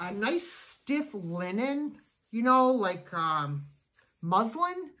a nice stiff linen, you know, like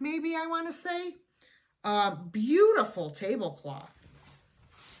muslin, maybe I want to say. Beautiful tablecloth.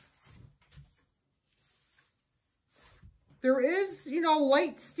 There is, you know,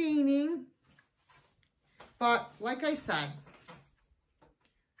 light staining, but like I said,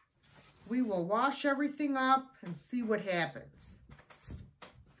 we will wash everything up and see what happens.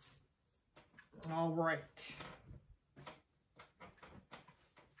 All right.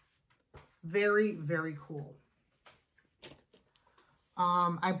 Very, very cool.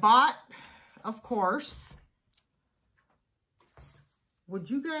 I bought, of course, would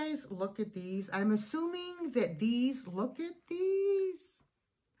you guys look at these? I'm assuming that these, look at these,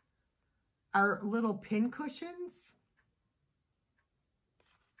 are little pin cushions.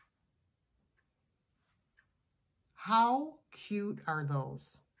 How cute are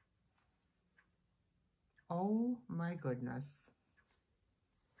those? Oh my goodness.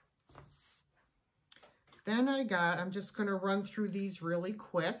 Then I'm just going to run through these really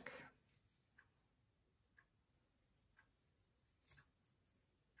quick.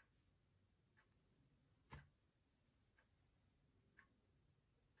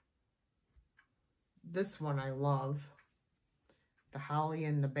 This one I love. The holly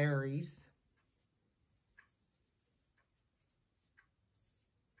and the berries.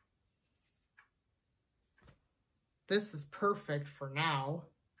 This is perfect for now.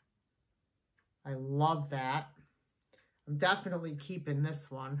 I love that. I'm definitely keeping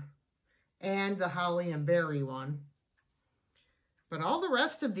this one. And the holly and berry one. But all the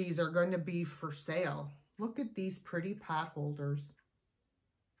rest of these are going to be for sale. Look at these pretty pot holders.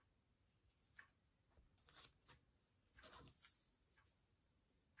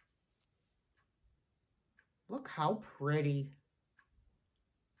 Look how pretty.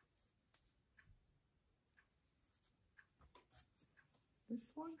 This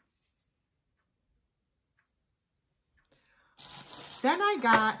one. Then I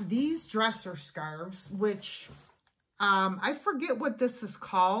got these dresser scarves, which I forget what this is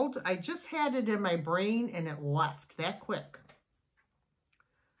called. I just had it in my brain and it left that quick.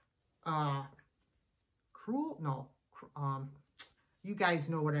 Cruel? No. You guys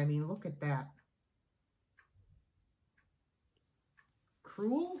know what I mean. Look at that.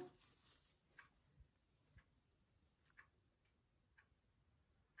 Cruel?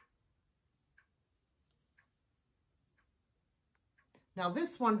 Now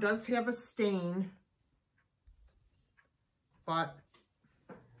this one does have a stain, but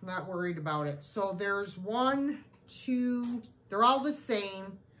I'm not worried about it. So there's 1, 2, they're all the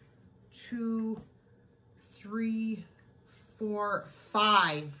same. 2, 3, 4,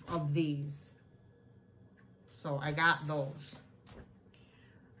 5 of these. So I got those.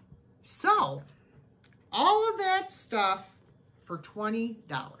 So all of that stuff for $20.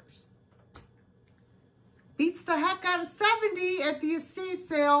 Beats the heck out of $70 at the estate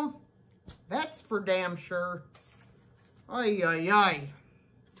sale. That's for damn sure. Ay, ay, ay.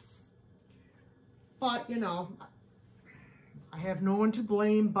 But, you know, I have no one to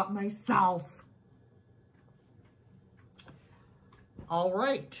blame but myself. All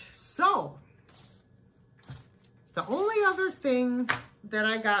right. So, the only other thing that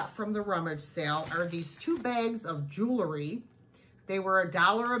I got from the rummage sale are these 2 bags of jewelry. They were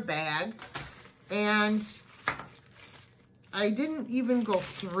 $1 a bag. And I didn't even go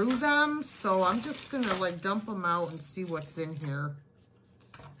through them, so I'm just going to like dump them out and see what's in here.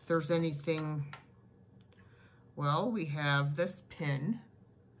 If there's anything. Well, we have this pin.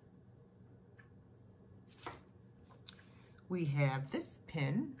 We have this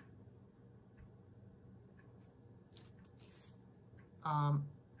pin.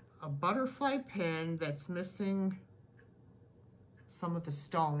 A butterfly pin that's missing some of the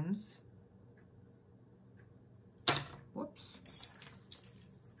stones. Whoops.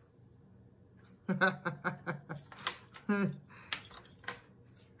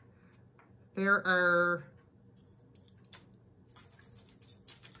 There are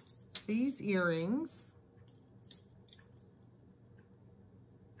these earrings.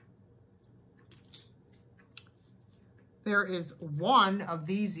 There is 1 of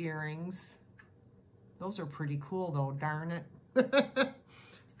these earrings. Those are pretty cool though, darn it.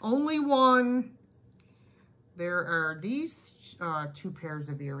 Only 1. There are these 2 pairs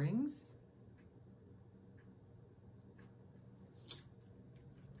of earrings.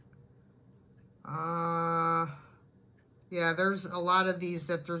 Yeah, there's a lot of these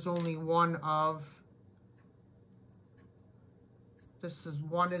that there's only 1 of. This is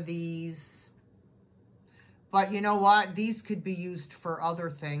 1 of these. But you know what? These could be used for other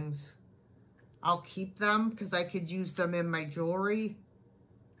things. I'll keep them because I could use them in my jewelry.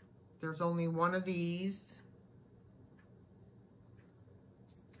 There's only 1 of these.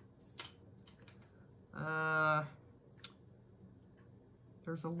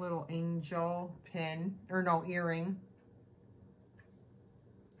 There's a little angel pin, or no, earring.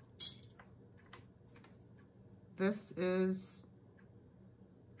 This is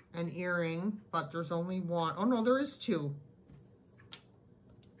an earring, but there's only 1. Oh no, there is 2.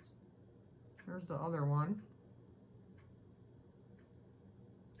 There's the other one.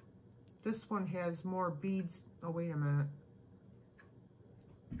 This one has more beads. Oh, wait a minute.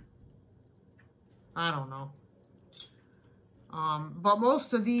 I don't know. But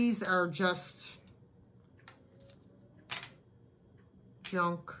most of these are just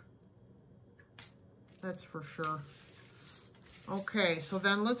junk. That's for sure. Okay, so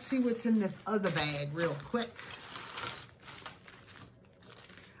then let's see what's in this other bag real quick.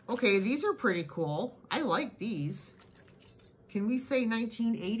 Okay, these are pretty cool. I like these. Can we say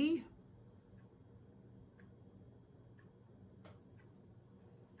 1980?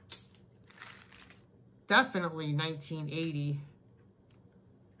 Definitely 1980.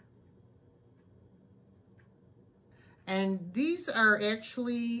 And these are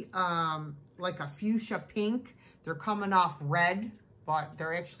actually like a fuchsia pink. They're coming off red, but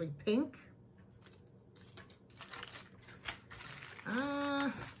they're actually pink.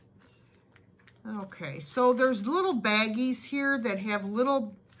 Okay, so there's little baggies here that have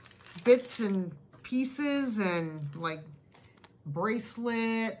little bits and pieces and like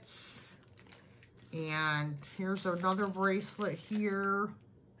bracelets. And here's another bracelet here.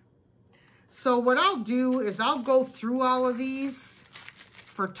 So what I'll do is I'll go through all of these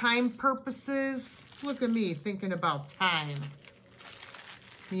for time purposes. Look at me thinking about time.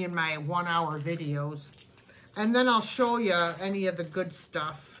 Me and my 1-hour videos. And then I'll show you any of the good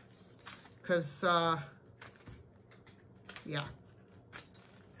stuff. Because, yeah.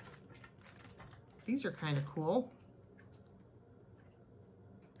 These are kind of cool.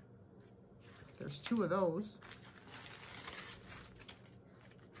 There's 2 of those.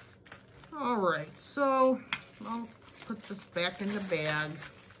 All right, so I'll put this back in the bag.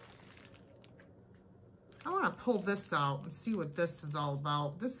 I want to pull this out and see what this is all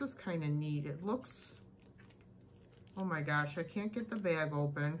about. This is kind of neat. It looks, oh my gosh, I can't get the bag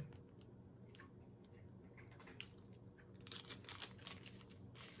open.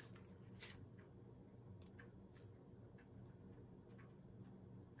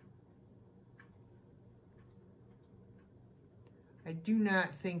 I do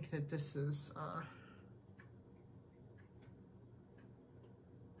not think that this is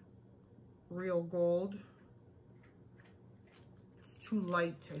real gold. It's too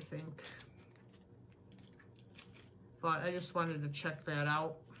light, I think. But I just wanted to check that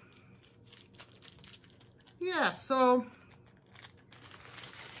out. Yeah, so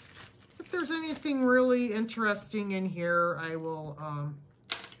if there's anything really interesting in here, I will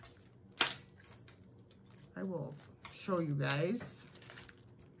show you guys.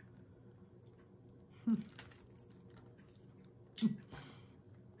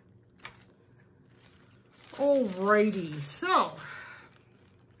 Alrighty, so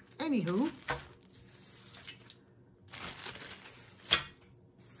anywho,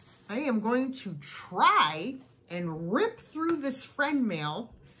 I am going to try and rip through this friend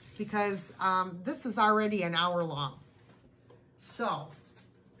mail because this is already an hour long. So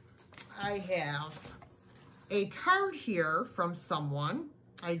I have a card here from someone.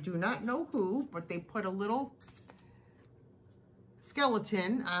 I do not know who, but they put a little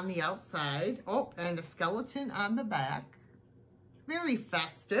skeleton on the outside. Oh, and a skeleton on the back. Very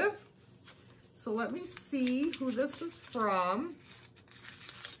festive. So let me see who this is from.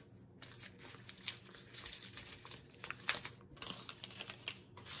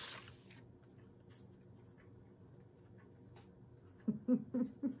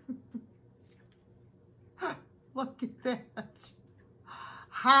 Look at that.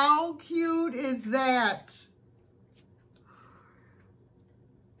 How cute is that?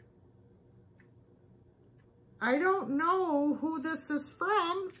 I don't know who this is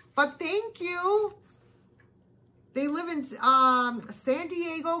from, but thank you. They live in San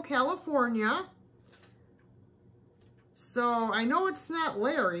Diego, California. So I know it's not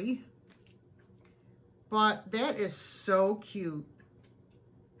Larry, but that is so cute.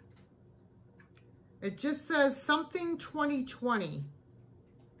 It just says something 2020.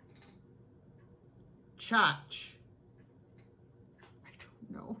 Chach. I don't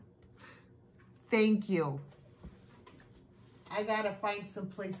know. Thank you. I gotta find some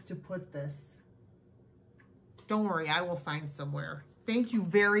place to put this. Don't worry, I will find somewhere. Thank you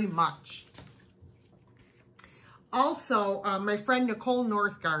very much. Also, my friend Nicole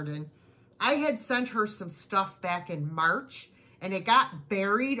Northgarden, I had sent her some stuff back in March, and it got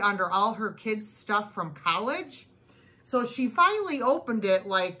buried under all her kids' stuff from college. So she finally opened it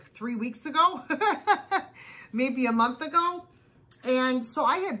like 3 weeks ago, maybe a month ago. And so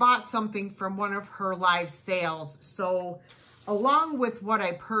I had bought something from one of her live sales. So along with what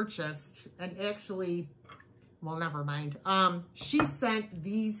I purchased, and actually, well, never mind. She sent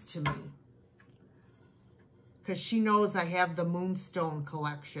these to me because she knows I have the Moonstone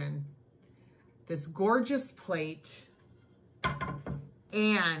collection. This gorgeous plate.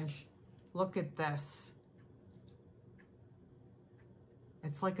 And look at this.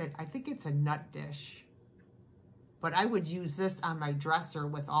 It's like I think it's a nut dish. But I would use this on my dresser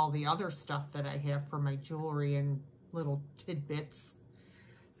with all the other stuff that I have for my jewelry and little tidbits.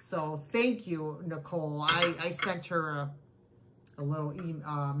 So thank you, Nicole. I sent her a little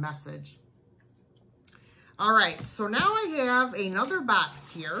message. All right, so now I have another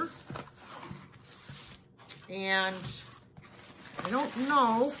box here. And I don't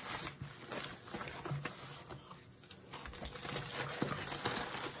know.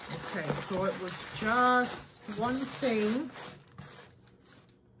 Okay, so it was just one thing.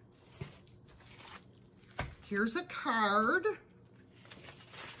 Here's a card.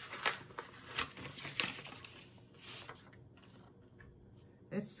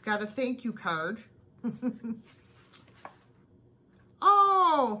 It's got a thank you card.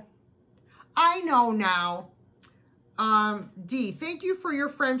 Oh, I know now. D, thank you for your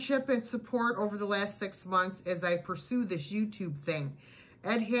friendship and support over the last 6 months as I pursue this YouTube thing.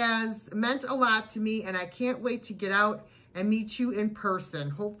 It has meant a lot to me, and I can't wait to get out and meet you in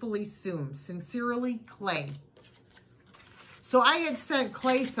person, hopefully soon. Sincerely, Clay. So I had sent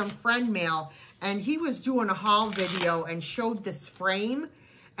Clay some friend mail, and he was doing a haul video and showed this frame.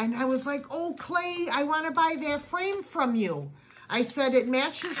 And I was like, oh, Clay, I want to buy that frame from you. I said, it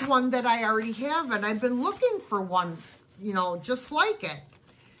matches one that I already have, and I've been looking for one, you know, just like it.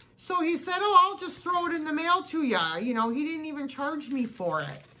 So he said, oh, I'll just throw it in the mail to you. You know, he didn't even charge me for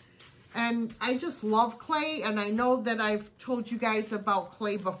it. And I just love Clay, and I know that I've told you guys about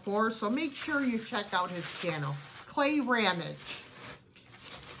Clay before, so make sure you check out his channel, Clay Rummage.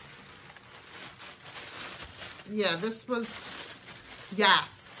 Yeah, this was,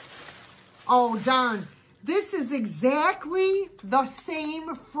 yes. Oh, darn. This is exactly the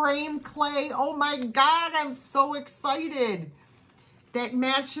same frame, Clay. Oh, my God, I'm so excited. That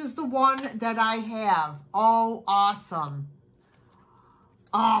matches the one that I have. Oh, awesome.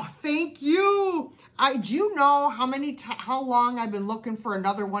 Oh, thank you. Do you know how long I've been looking for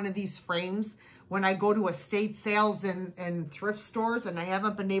another one of these frames when I go to estate sales and thrift stores and I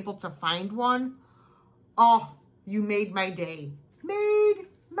haven't been able to find one? Oh, you made my day. Made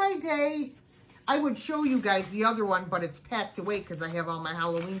my day. I would show you guys the other one, but it's packed away because I have all my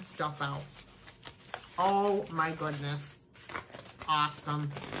Halloween stuff out. Oh, my goodness.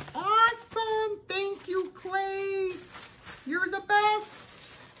 Awesome. Awesome. Thank you, Clay. You're the best.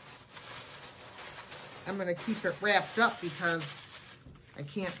 I'm going to keep it wrapped up because I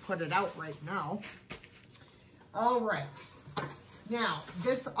can't put it out right now. All right. Now,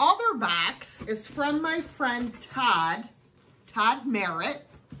 this other box is from my friend Todd Merritt.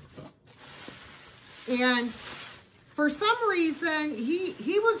 And for some reason,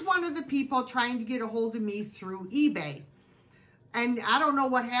 he was one of the people trying to get a hold of me through eBay. And I don't know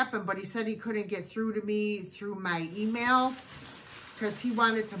what happened, but he said he couldn't get through to me through my email because he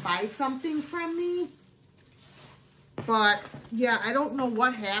wanted to buy something from me. But, yeah, I don't know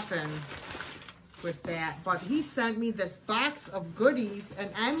what happened with that. But he sent me this box of goodies,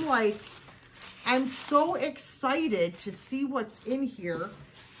 and I'm so excited to see what's in here.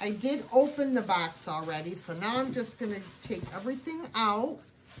 I did open the box already, so now I'm just going to take everything out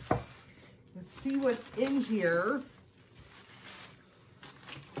and see what's in here.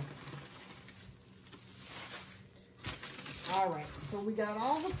 All right, so we got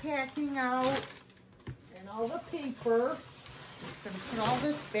all the packing out and all the paper. Just going to put all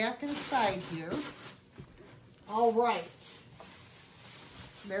this back inside here. All right,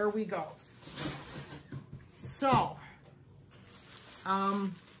 there we go. So,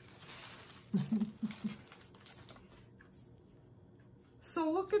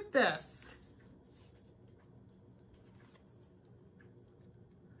 so look at this.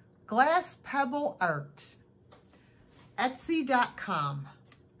 Glass Pebble Art. Etsy.com.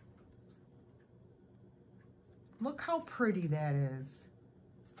 Look how pretty that is.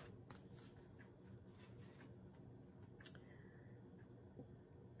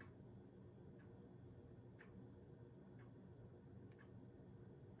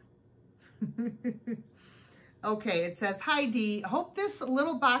 Okay, it says, hi Dee, hope this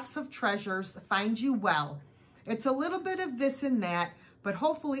little box of treasures finds you well. It's a little bit of this and that, but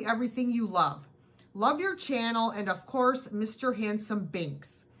hopefully everything you love. Love your channel and of course, Mr. Handsome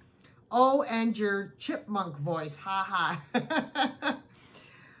Binks. Oh, and your chipmunk voice, ha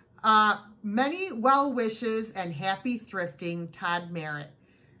ha. Many well wishes and happy thrifting, Todd Merritt.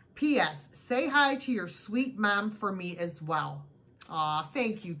 P.S. Say hi to your sweet mom for me as well. Aw,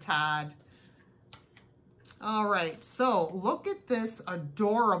 thank you, Todd. All right, so look at this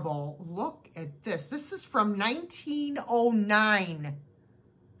adorable. Look at this. This is from 1909.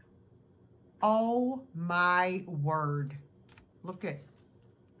 Oh my word. Look at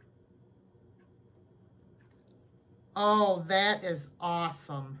Oh, that is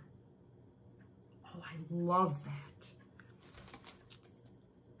awesome. Oh, I love that.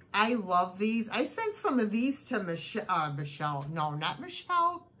 I love these. I sent some of these to Michelle. No, not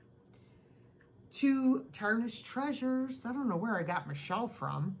Michelle. To Tarnished Treasures. I don't know where I got Michelle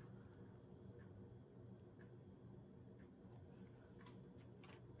from.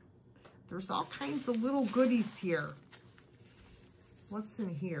 There's all kinds of little goodies here. What's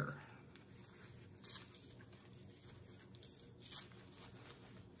in here?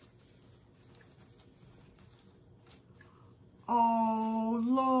 Oh,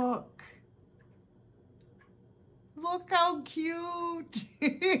 look. Look how cute.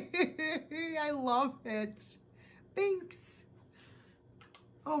 I love it. Thanks.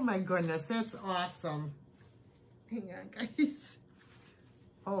 Oh my goodness, that's awesome. Hang on, guys.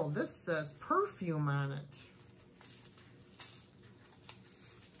 Oh, this says perfume on it.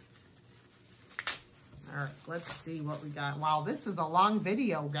 All right, let's see what we got. Wow, this is a long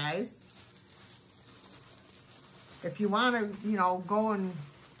video, guys. If you want to, you know, go and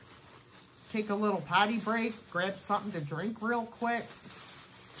take a little potty break, grab something to drink real quick.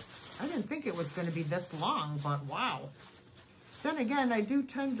 I didn't think it was going to be this long, but wow. Then again, I do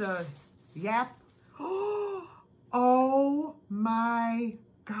tend to yap. Oh my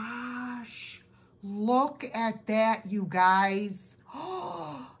gosh. Look at that, you guys.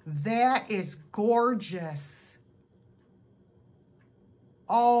 That is gorgeous.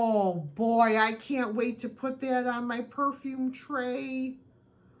 Oh boy, I can't wait to put that on my perfume tray.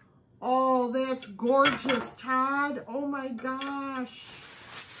 Oh, that's gorgeous, Todd. Oh my gosh.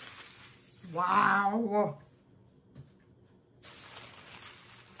 Wow.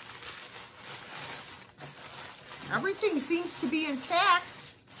 Everything seems to be intact.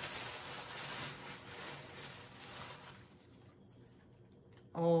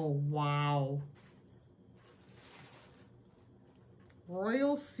 Oh, wow.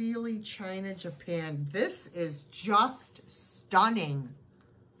 Royal Sealy China, Japan. This is just stunning.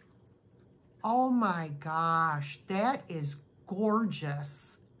 Oh my gosh, that is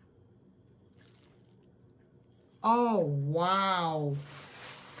gorgeous. Oh, wow.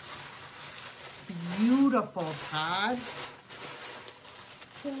 Beautiful, Todd.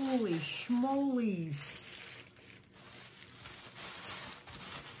 Holy schmolies.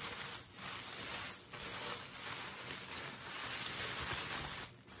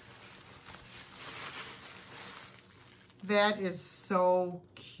 That is so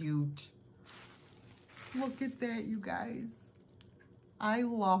cute. Look at that, you guys. I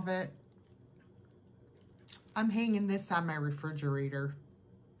love it. I'm hanging this on my refrigerator.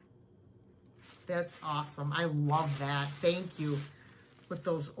 That's awesome. I love that. Thank you. With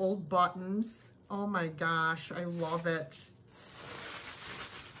those old buttons. Oh my gosh, I love it.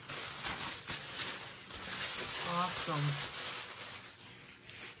 Awesome.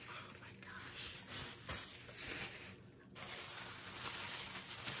 Oh my gosh.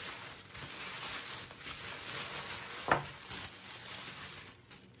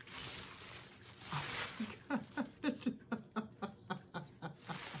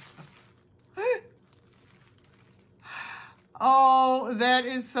 Oh, that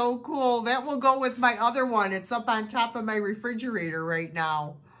is so cool. That will go with my other one. It's up on top of my refrigerator right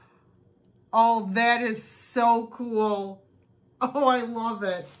now. Oh, that is so cool. Oh, I love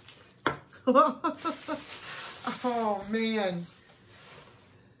it. Oh, man.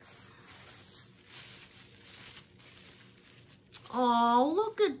 Oh,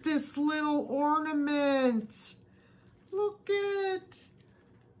 look at this little ornament. Look at.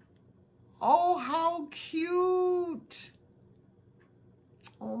 Oh, how cute.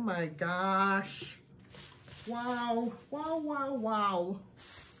 Oh my gosh. Wow. Wow, wow, wow.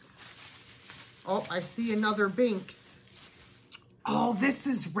 Oh, I see another Binks. Oh, this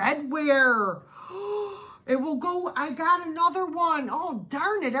is redware. It will go. I got another one. Oh,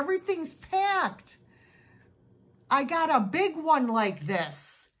 darn it. Everything's packed. I got a big one like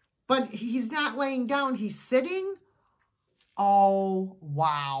this, but he's not laying down. He's sitting. Oh,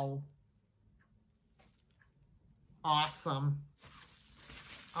 wow. Awesome.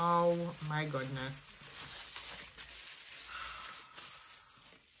 Oh my goodness.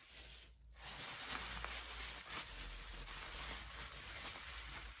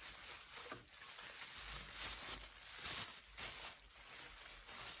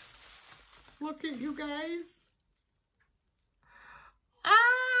 Look at you guys.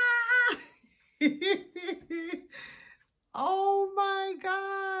 Ah! Oh my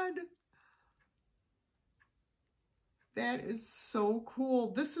God. That is so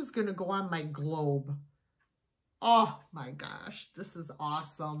cool. This is going to go on my globe. Oh my gosh. This is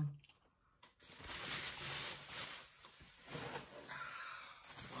awesome.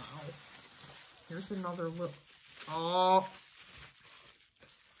 Here's another little, oh.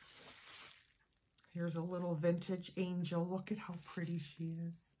 Here's a little vintage angel. Look at how pretty she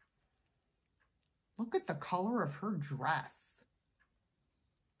is. Look at the color of her dress.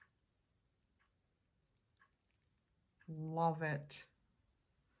 Love it.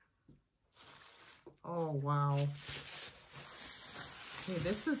 Oh, wow. Okay,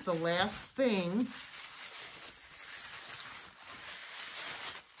 this is the last thing.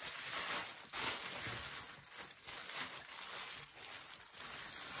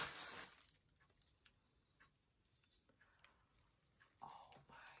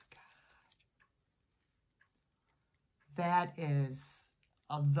 That is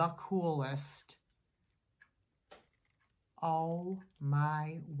the coolest. Oh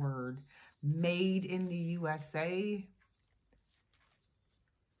my word. Made in the USA.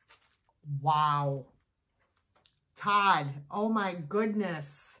 Wow. Todd, oh my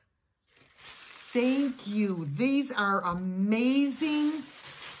goodness. Thank you. These are amazing,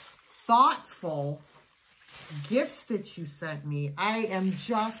 thoughtful gifts that you sent me.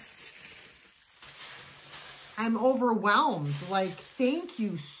 I'm overwhelmed. Like, thank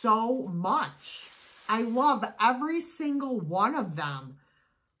you so much. I love every single one of them.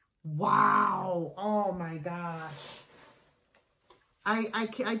 Wow. Oh my gosh.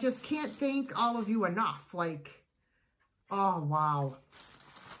 I just can't thank all of you enough. Like, oh wow.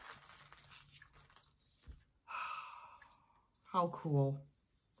 How cool.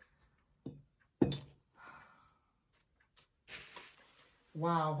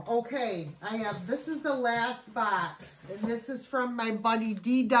 Wow. Okay. This is the last box. And this is from my buddy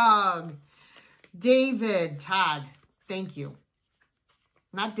D-Dog. David Todd. Thank you.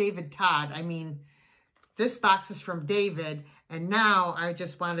 Not David Todd. I mean, this box is from David. And now I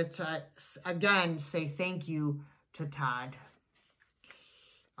just wanted to, again, say thank you to Todd.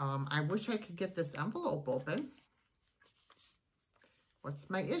 I wish I could get this envelope open. What's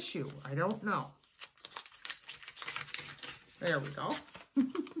my issue? I don't know. There we go.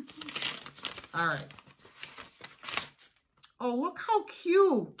 All right. Oh, look how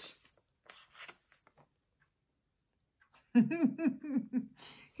cute.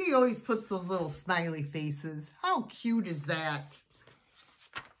 He always puts those little smiley faces. How cute is that?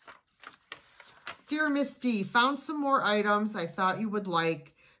 Dear Miss D, found some more items I thought you would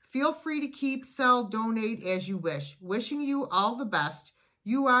like. Feel free to keep, sell, donate as you wish. Wishing you all the best.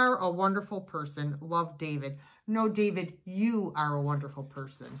 You are a wonderful person. Love, David. No, David, you are a wonderful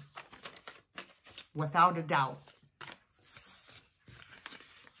person. Without a doubt.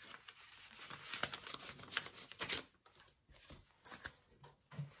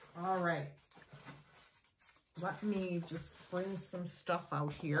 All right. Let me just bring some stuff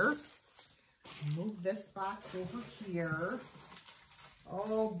out here. Move this box over here.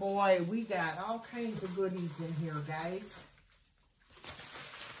 Oh boy, we got all kinds of goodies in here, guys.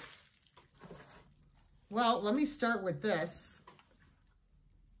 Well, let me start with this.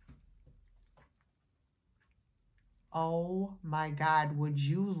 Oh my God, would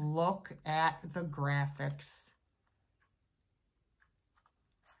you look at the graphics?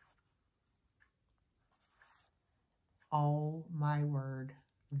 Oh my word,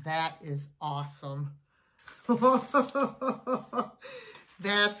 that is awesome.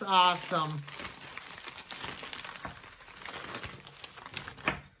 That's awesome.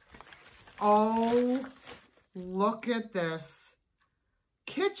 Oh, look at this.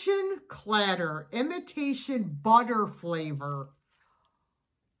 Kitchen Clatter, imitation butter flavor.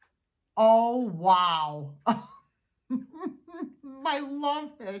 Oh, wow. I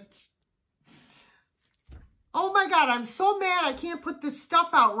love it. Oh my God, I'm so mad I can't put this stuff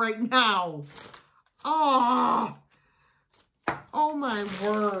out right now. Oh, oh my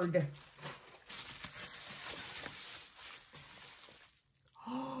word.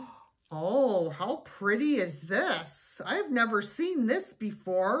 Oh, how pretty is this? I've never seen this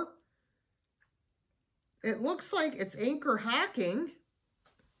before. It looks like it's anchor hacking.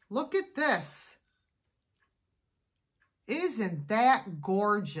 Look at this. Isn't that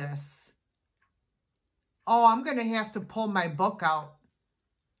gorgeous? Oh, I'm going to have to pull my book out.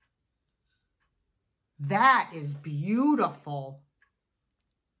 That is beautiful.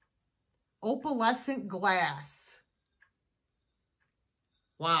 Opalescent glass.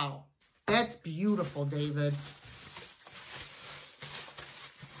 Wow. That's beautiful, David.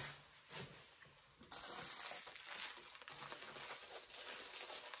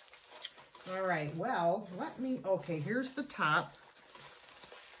 All right, well, okay, here's the top.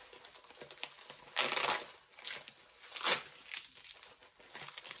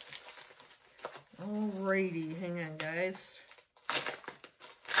 Alrighty, hang on, guys.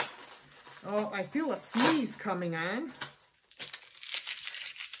 Oh, I feel a sneeze coming on.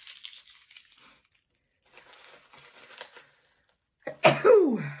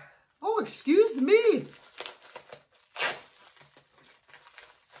 Oh, excuse me.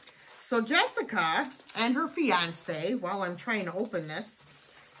 So Jessica and her fiance, while I'm trying to open this,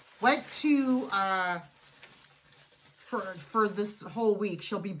 went to, for this whole week,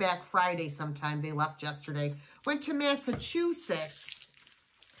 she'll be back Friday sometime, they left yesterday, went to Massachusetts,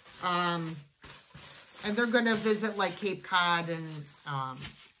 and they're going to visit, like, Cape Cod, and,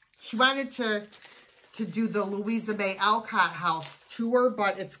 she wanted to do the Louisa May Alcott house tour,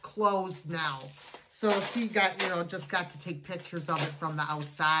 but it's closed now. So she got, you know, just got to take pictures of it from the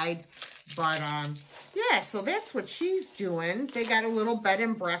outside. But, yeah, so that's what she's doing. They got a little bed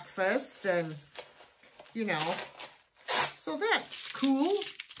and breakfast and, you know, so that's cool.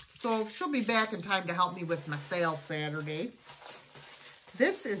 So she'll be back in time to help me with my sale Saturday.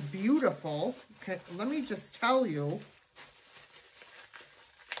 This is beautiful. Okay, let me just tell you.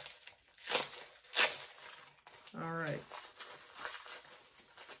 All right.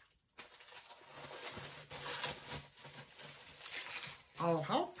 Oh,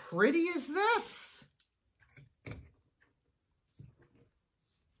 how pretty is this?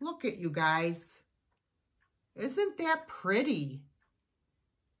 Look at you guys. Isn't that pretty?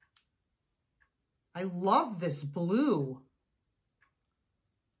 I love this blue.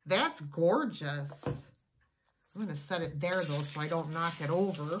 That's gorgeous. I'm going to set it there, though, so I don't knock it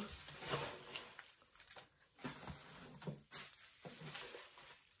over.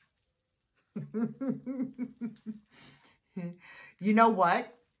 You know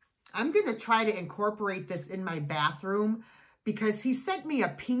what? I'm going to try to incorporate this in my bathroom because he sent me a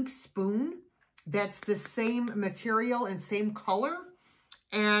pink spoon that's the same material and same color.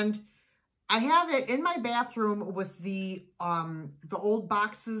 And I have it in my bathroom with the old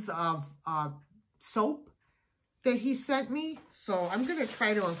boxes of soap that he sent me. So I'm going to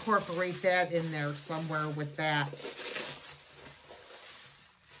try to incorporate that in there somewhere with that.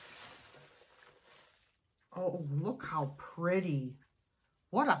 Oh, look how pretty.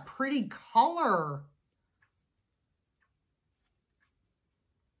 What a pretty color.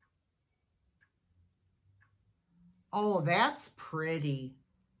 Oh, that's pretty.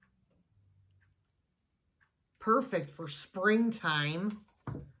 Perfect for springtime.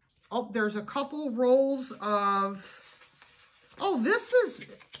 Oh, there's a couple rolls of, oh, this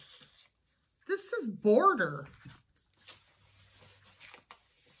is border.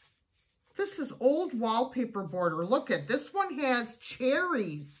 This is old wallpaper border. Look at this one has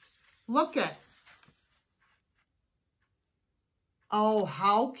cherries. Look at. Oh,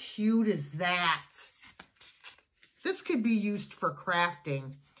 how cute is that? This could be used for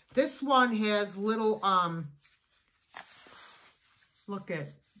crafting. This one has little, look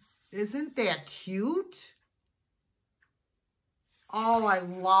at, isn't that cute? Oh, I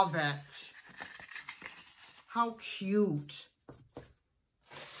love it. How cute.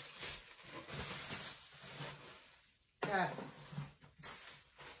 Got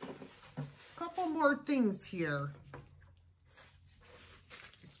a couple more things here.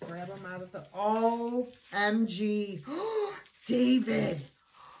 Just grab them out of the, OMG. David,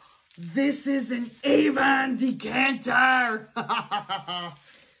 this is an Avon decanter.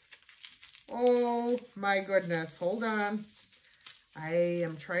 Oh my goodness, hold on. I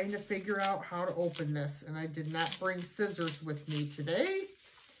am trying to figure out how to open this, and I did not bring scissors with me today.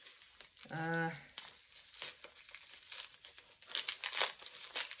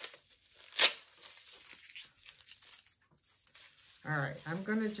 All right, I'm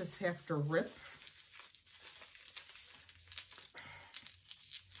going to just have to rip.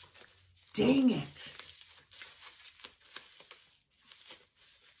 Dang it.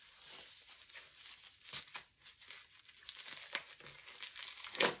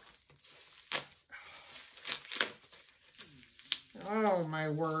 Oh, my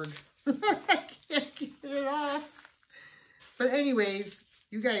word. I can't get it off. But anyways,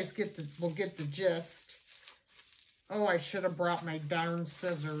 you guys will get the gist. Oh, I should have brought my darn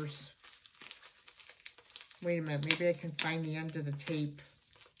scissors. Wait a minute. Maybe I can find the end of the tape.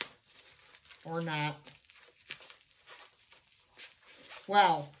 Or not.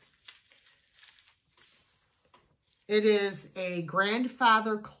 Well, it is a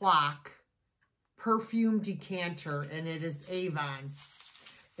grandfather clock perfume decanter, and it is Avon.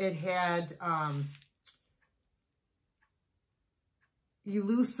 It had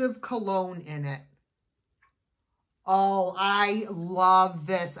elusive cologne in it. Oh, I love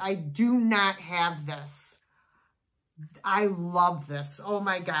this. I do not have this. I love this. Oh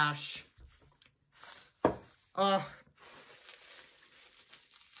my gosh.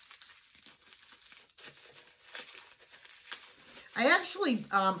 I actually,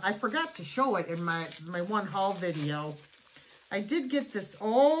 I forgot to show it in my one haul video. I did get this.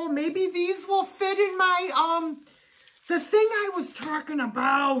 Oh, maybe these will fit in my, the thing I was talking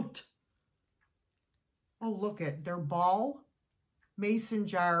about. Oh, look at, they're ball mason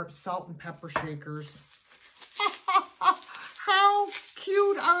jar salt and pepper shakers. How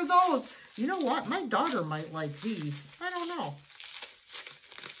cute are those? You know what? My daughter might like these. I don't know.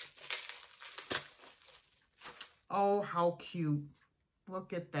 Oh, how cute.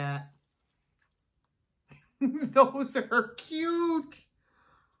 Look at that. Those are cute.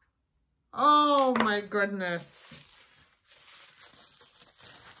 Oh, my goodness.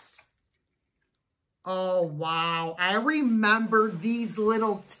 Oh, wow. I remember these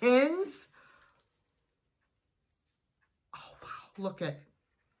little tins. Oh, wow. Look at.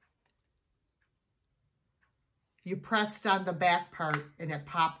 You pressed on the back part and it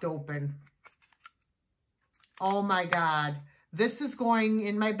popped open. Oh, my God. This is going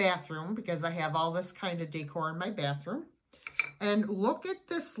in my bathroom because I have all this kind of decor in my bathroom. And look at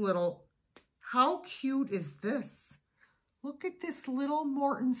this little, how cute is this? Look at this little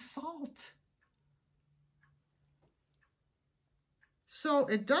Morton salt. So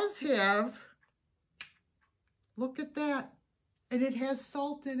it does have, look at that. And it has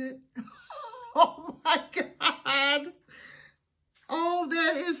salt in it. Oh my God. Oh,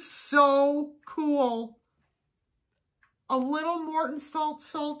 that is so cool. A little Morton salt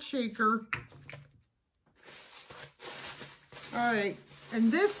shaker. All right.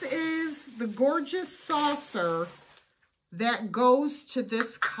 And this is the gorgeous saucer that goes to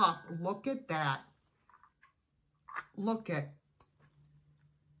this cup. Look at that. Look at.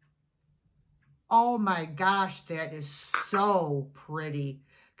 Oh my gosh, that is so pretty.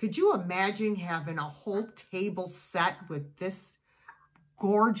 Could you imagine having a whole table set with this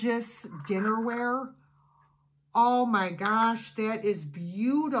gorgeous dinnerware? Oh my gosh, that is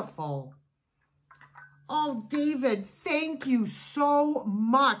beautiful. Oh, David, thank you so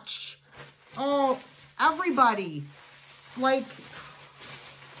much. Oh, everybody, like,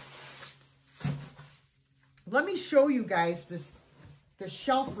 let me show you guys this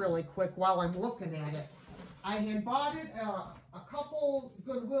shelf really quick while I'm looking at it. I had bought it a couple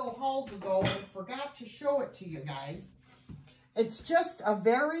Goodwill hauls ago and forgot to show it to you guys. It's just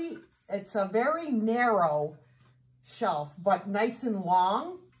it's a very narrow shelf, but nice and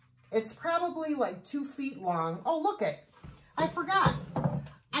long. It's probably like 2 feet long. Oh, look it. I forgot.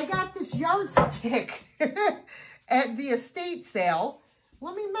 I got this yardstick at the estate sale.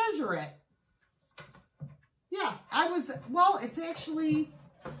 Let me measure it. Yeah, it's actually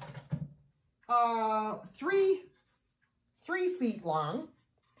 3 feet long,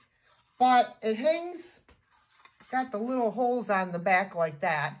 but it hangs, it's got the little holes on the back like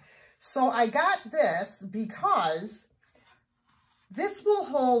that. So I got this because this will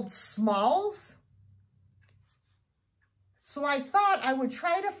hold smalls. So I thought I would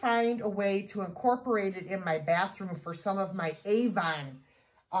try to find a way to incorporate it in my bathroom for some of my Avon,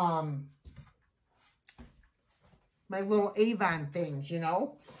 my little Avon things, you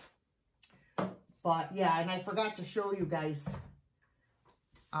know. But yeah, and I forgot to show you guys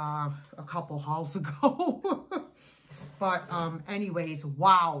a couple hauls ago. But anyways,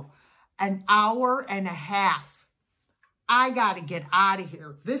 wow, an hour and a half. I got to get out of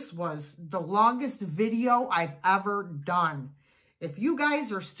here. This was the longest video I've ever done. If you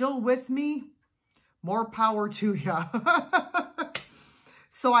guys are still with me, more power to you.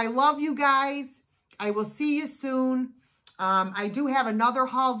 So I love you guys. I will see you soon. I do have another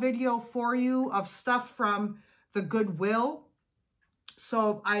haul video for you of stuff from the Goodwill.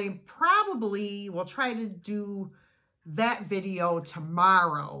 So I probably will try to do that video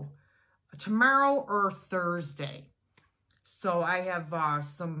tomorrow or Thursday. So I have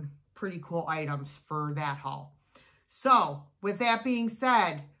some pretty cool items for that haul. So with that being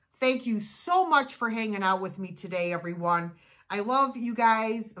said, thank you so much for hanging out with me today, everyone. I love you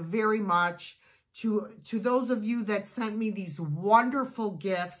guys very much. To those of you that sent me these wonderful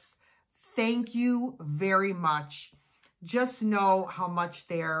gifts, thank you very much. Just know how much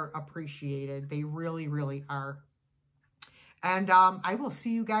they're appreciated. They really, really are. And I will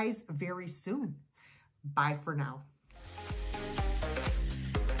see you guys very soon. Bye for now.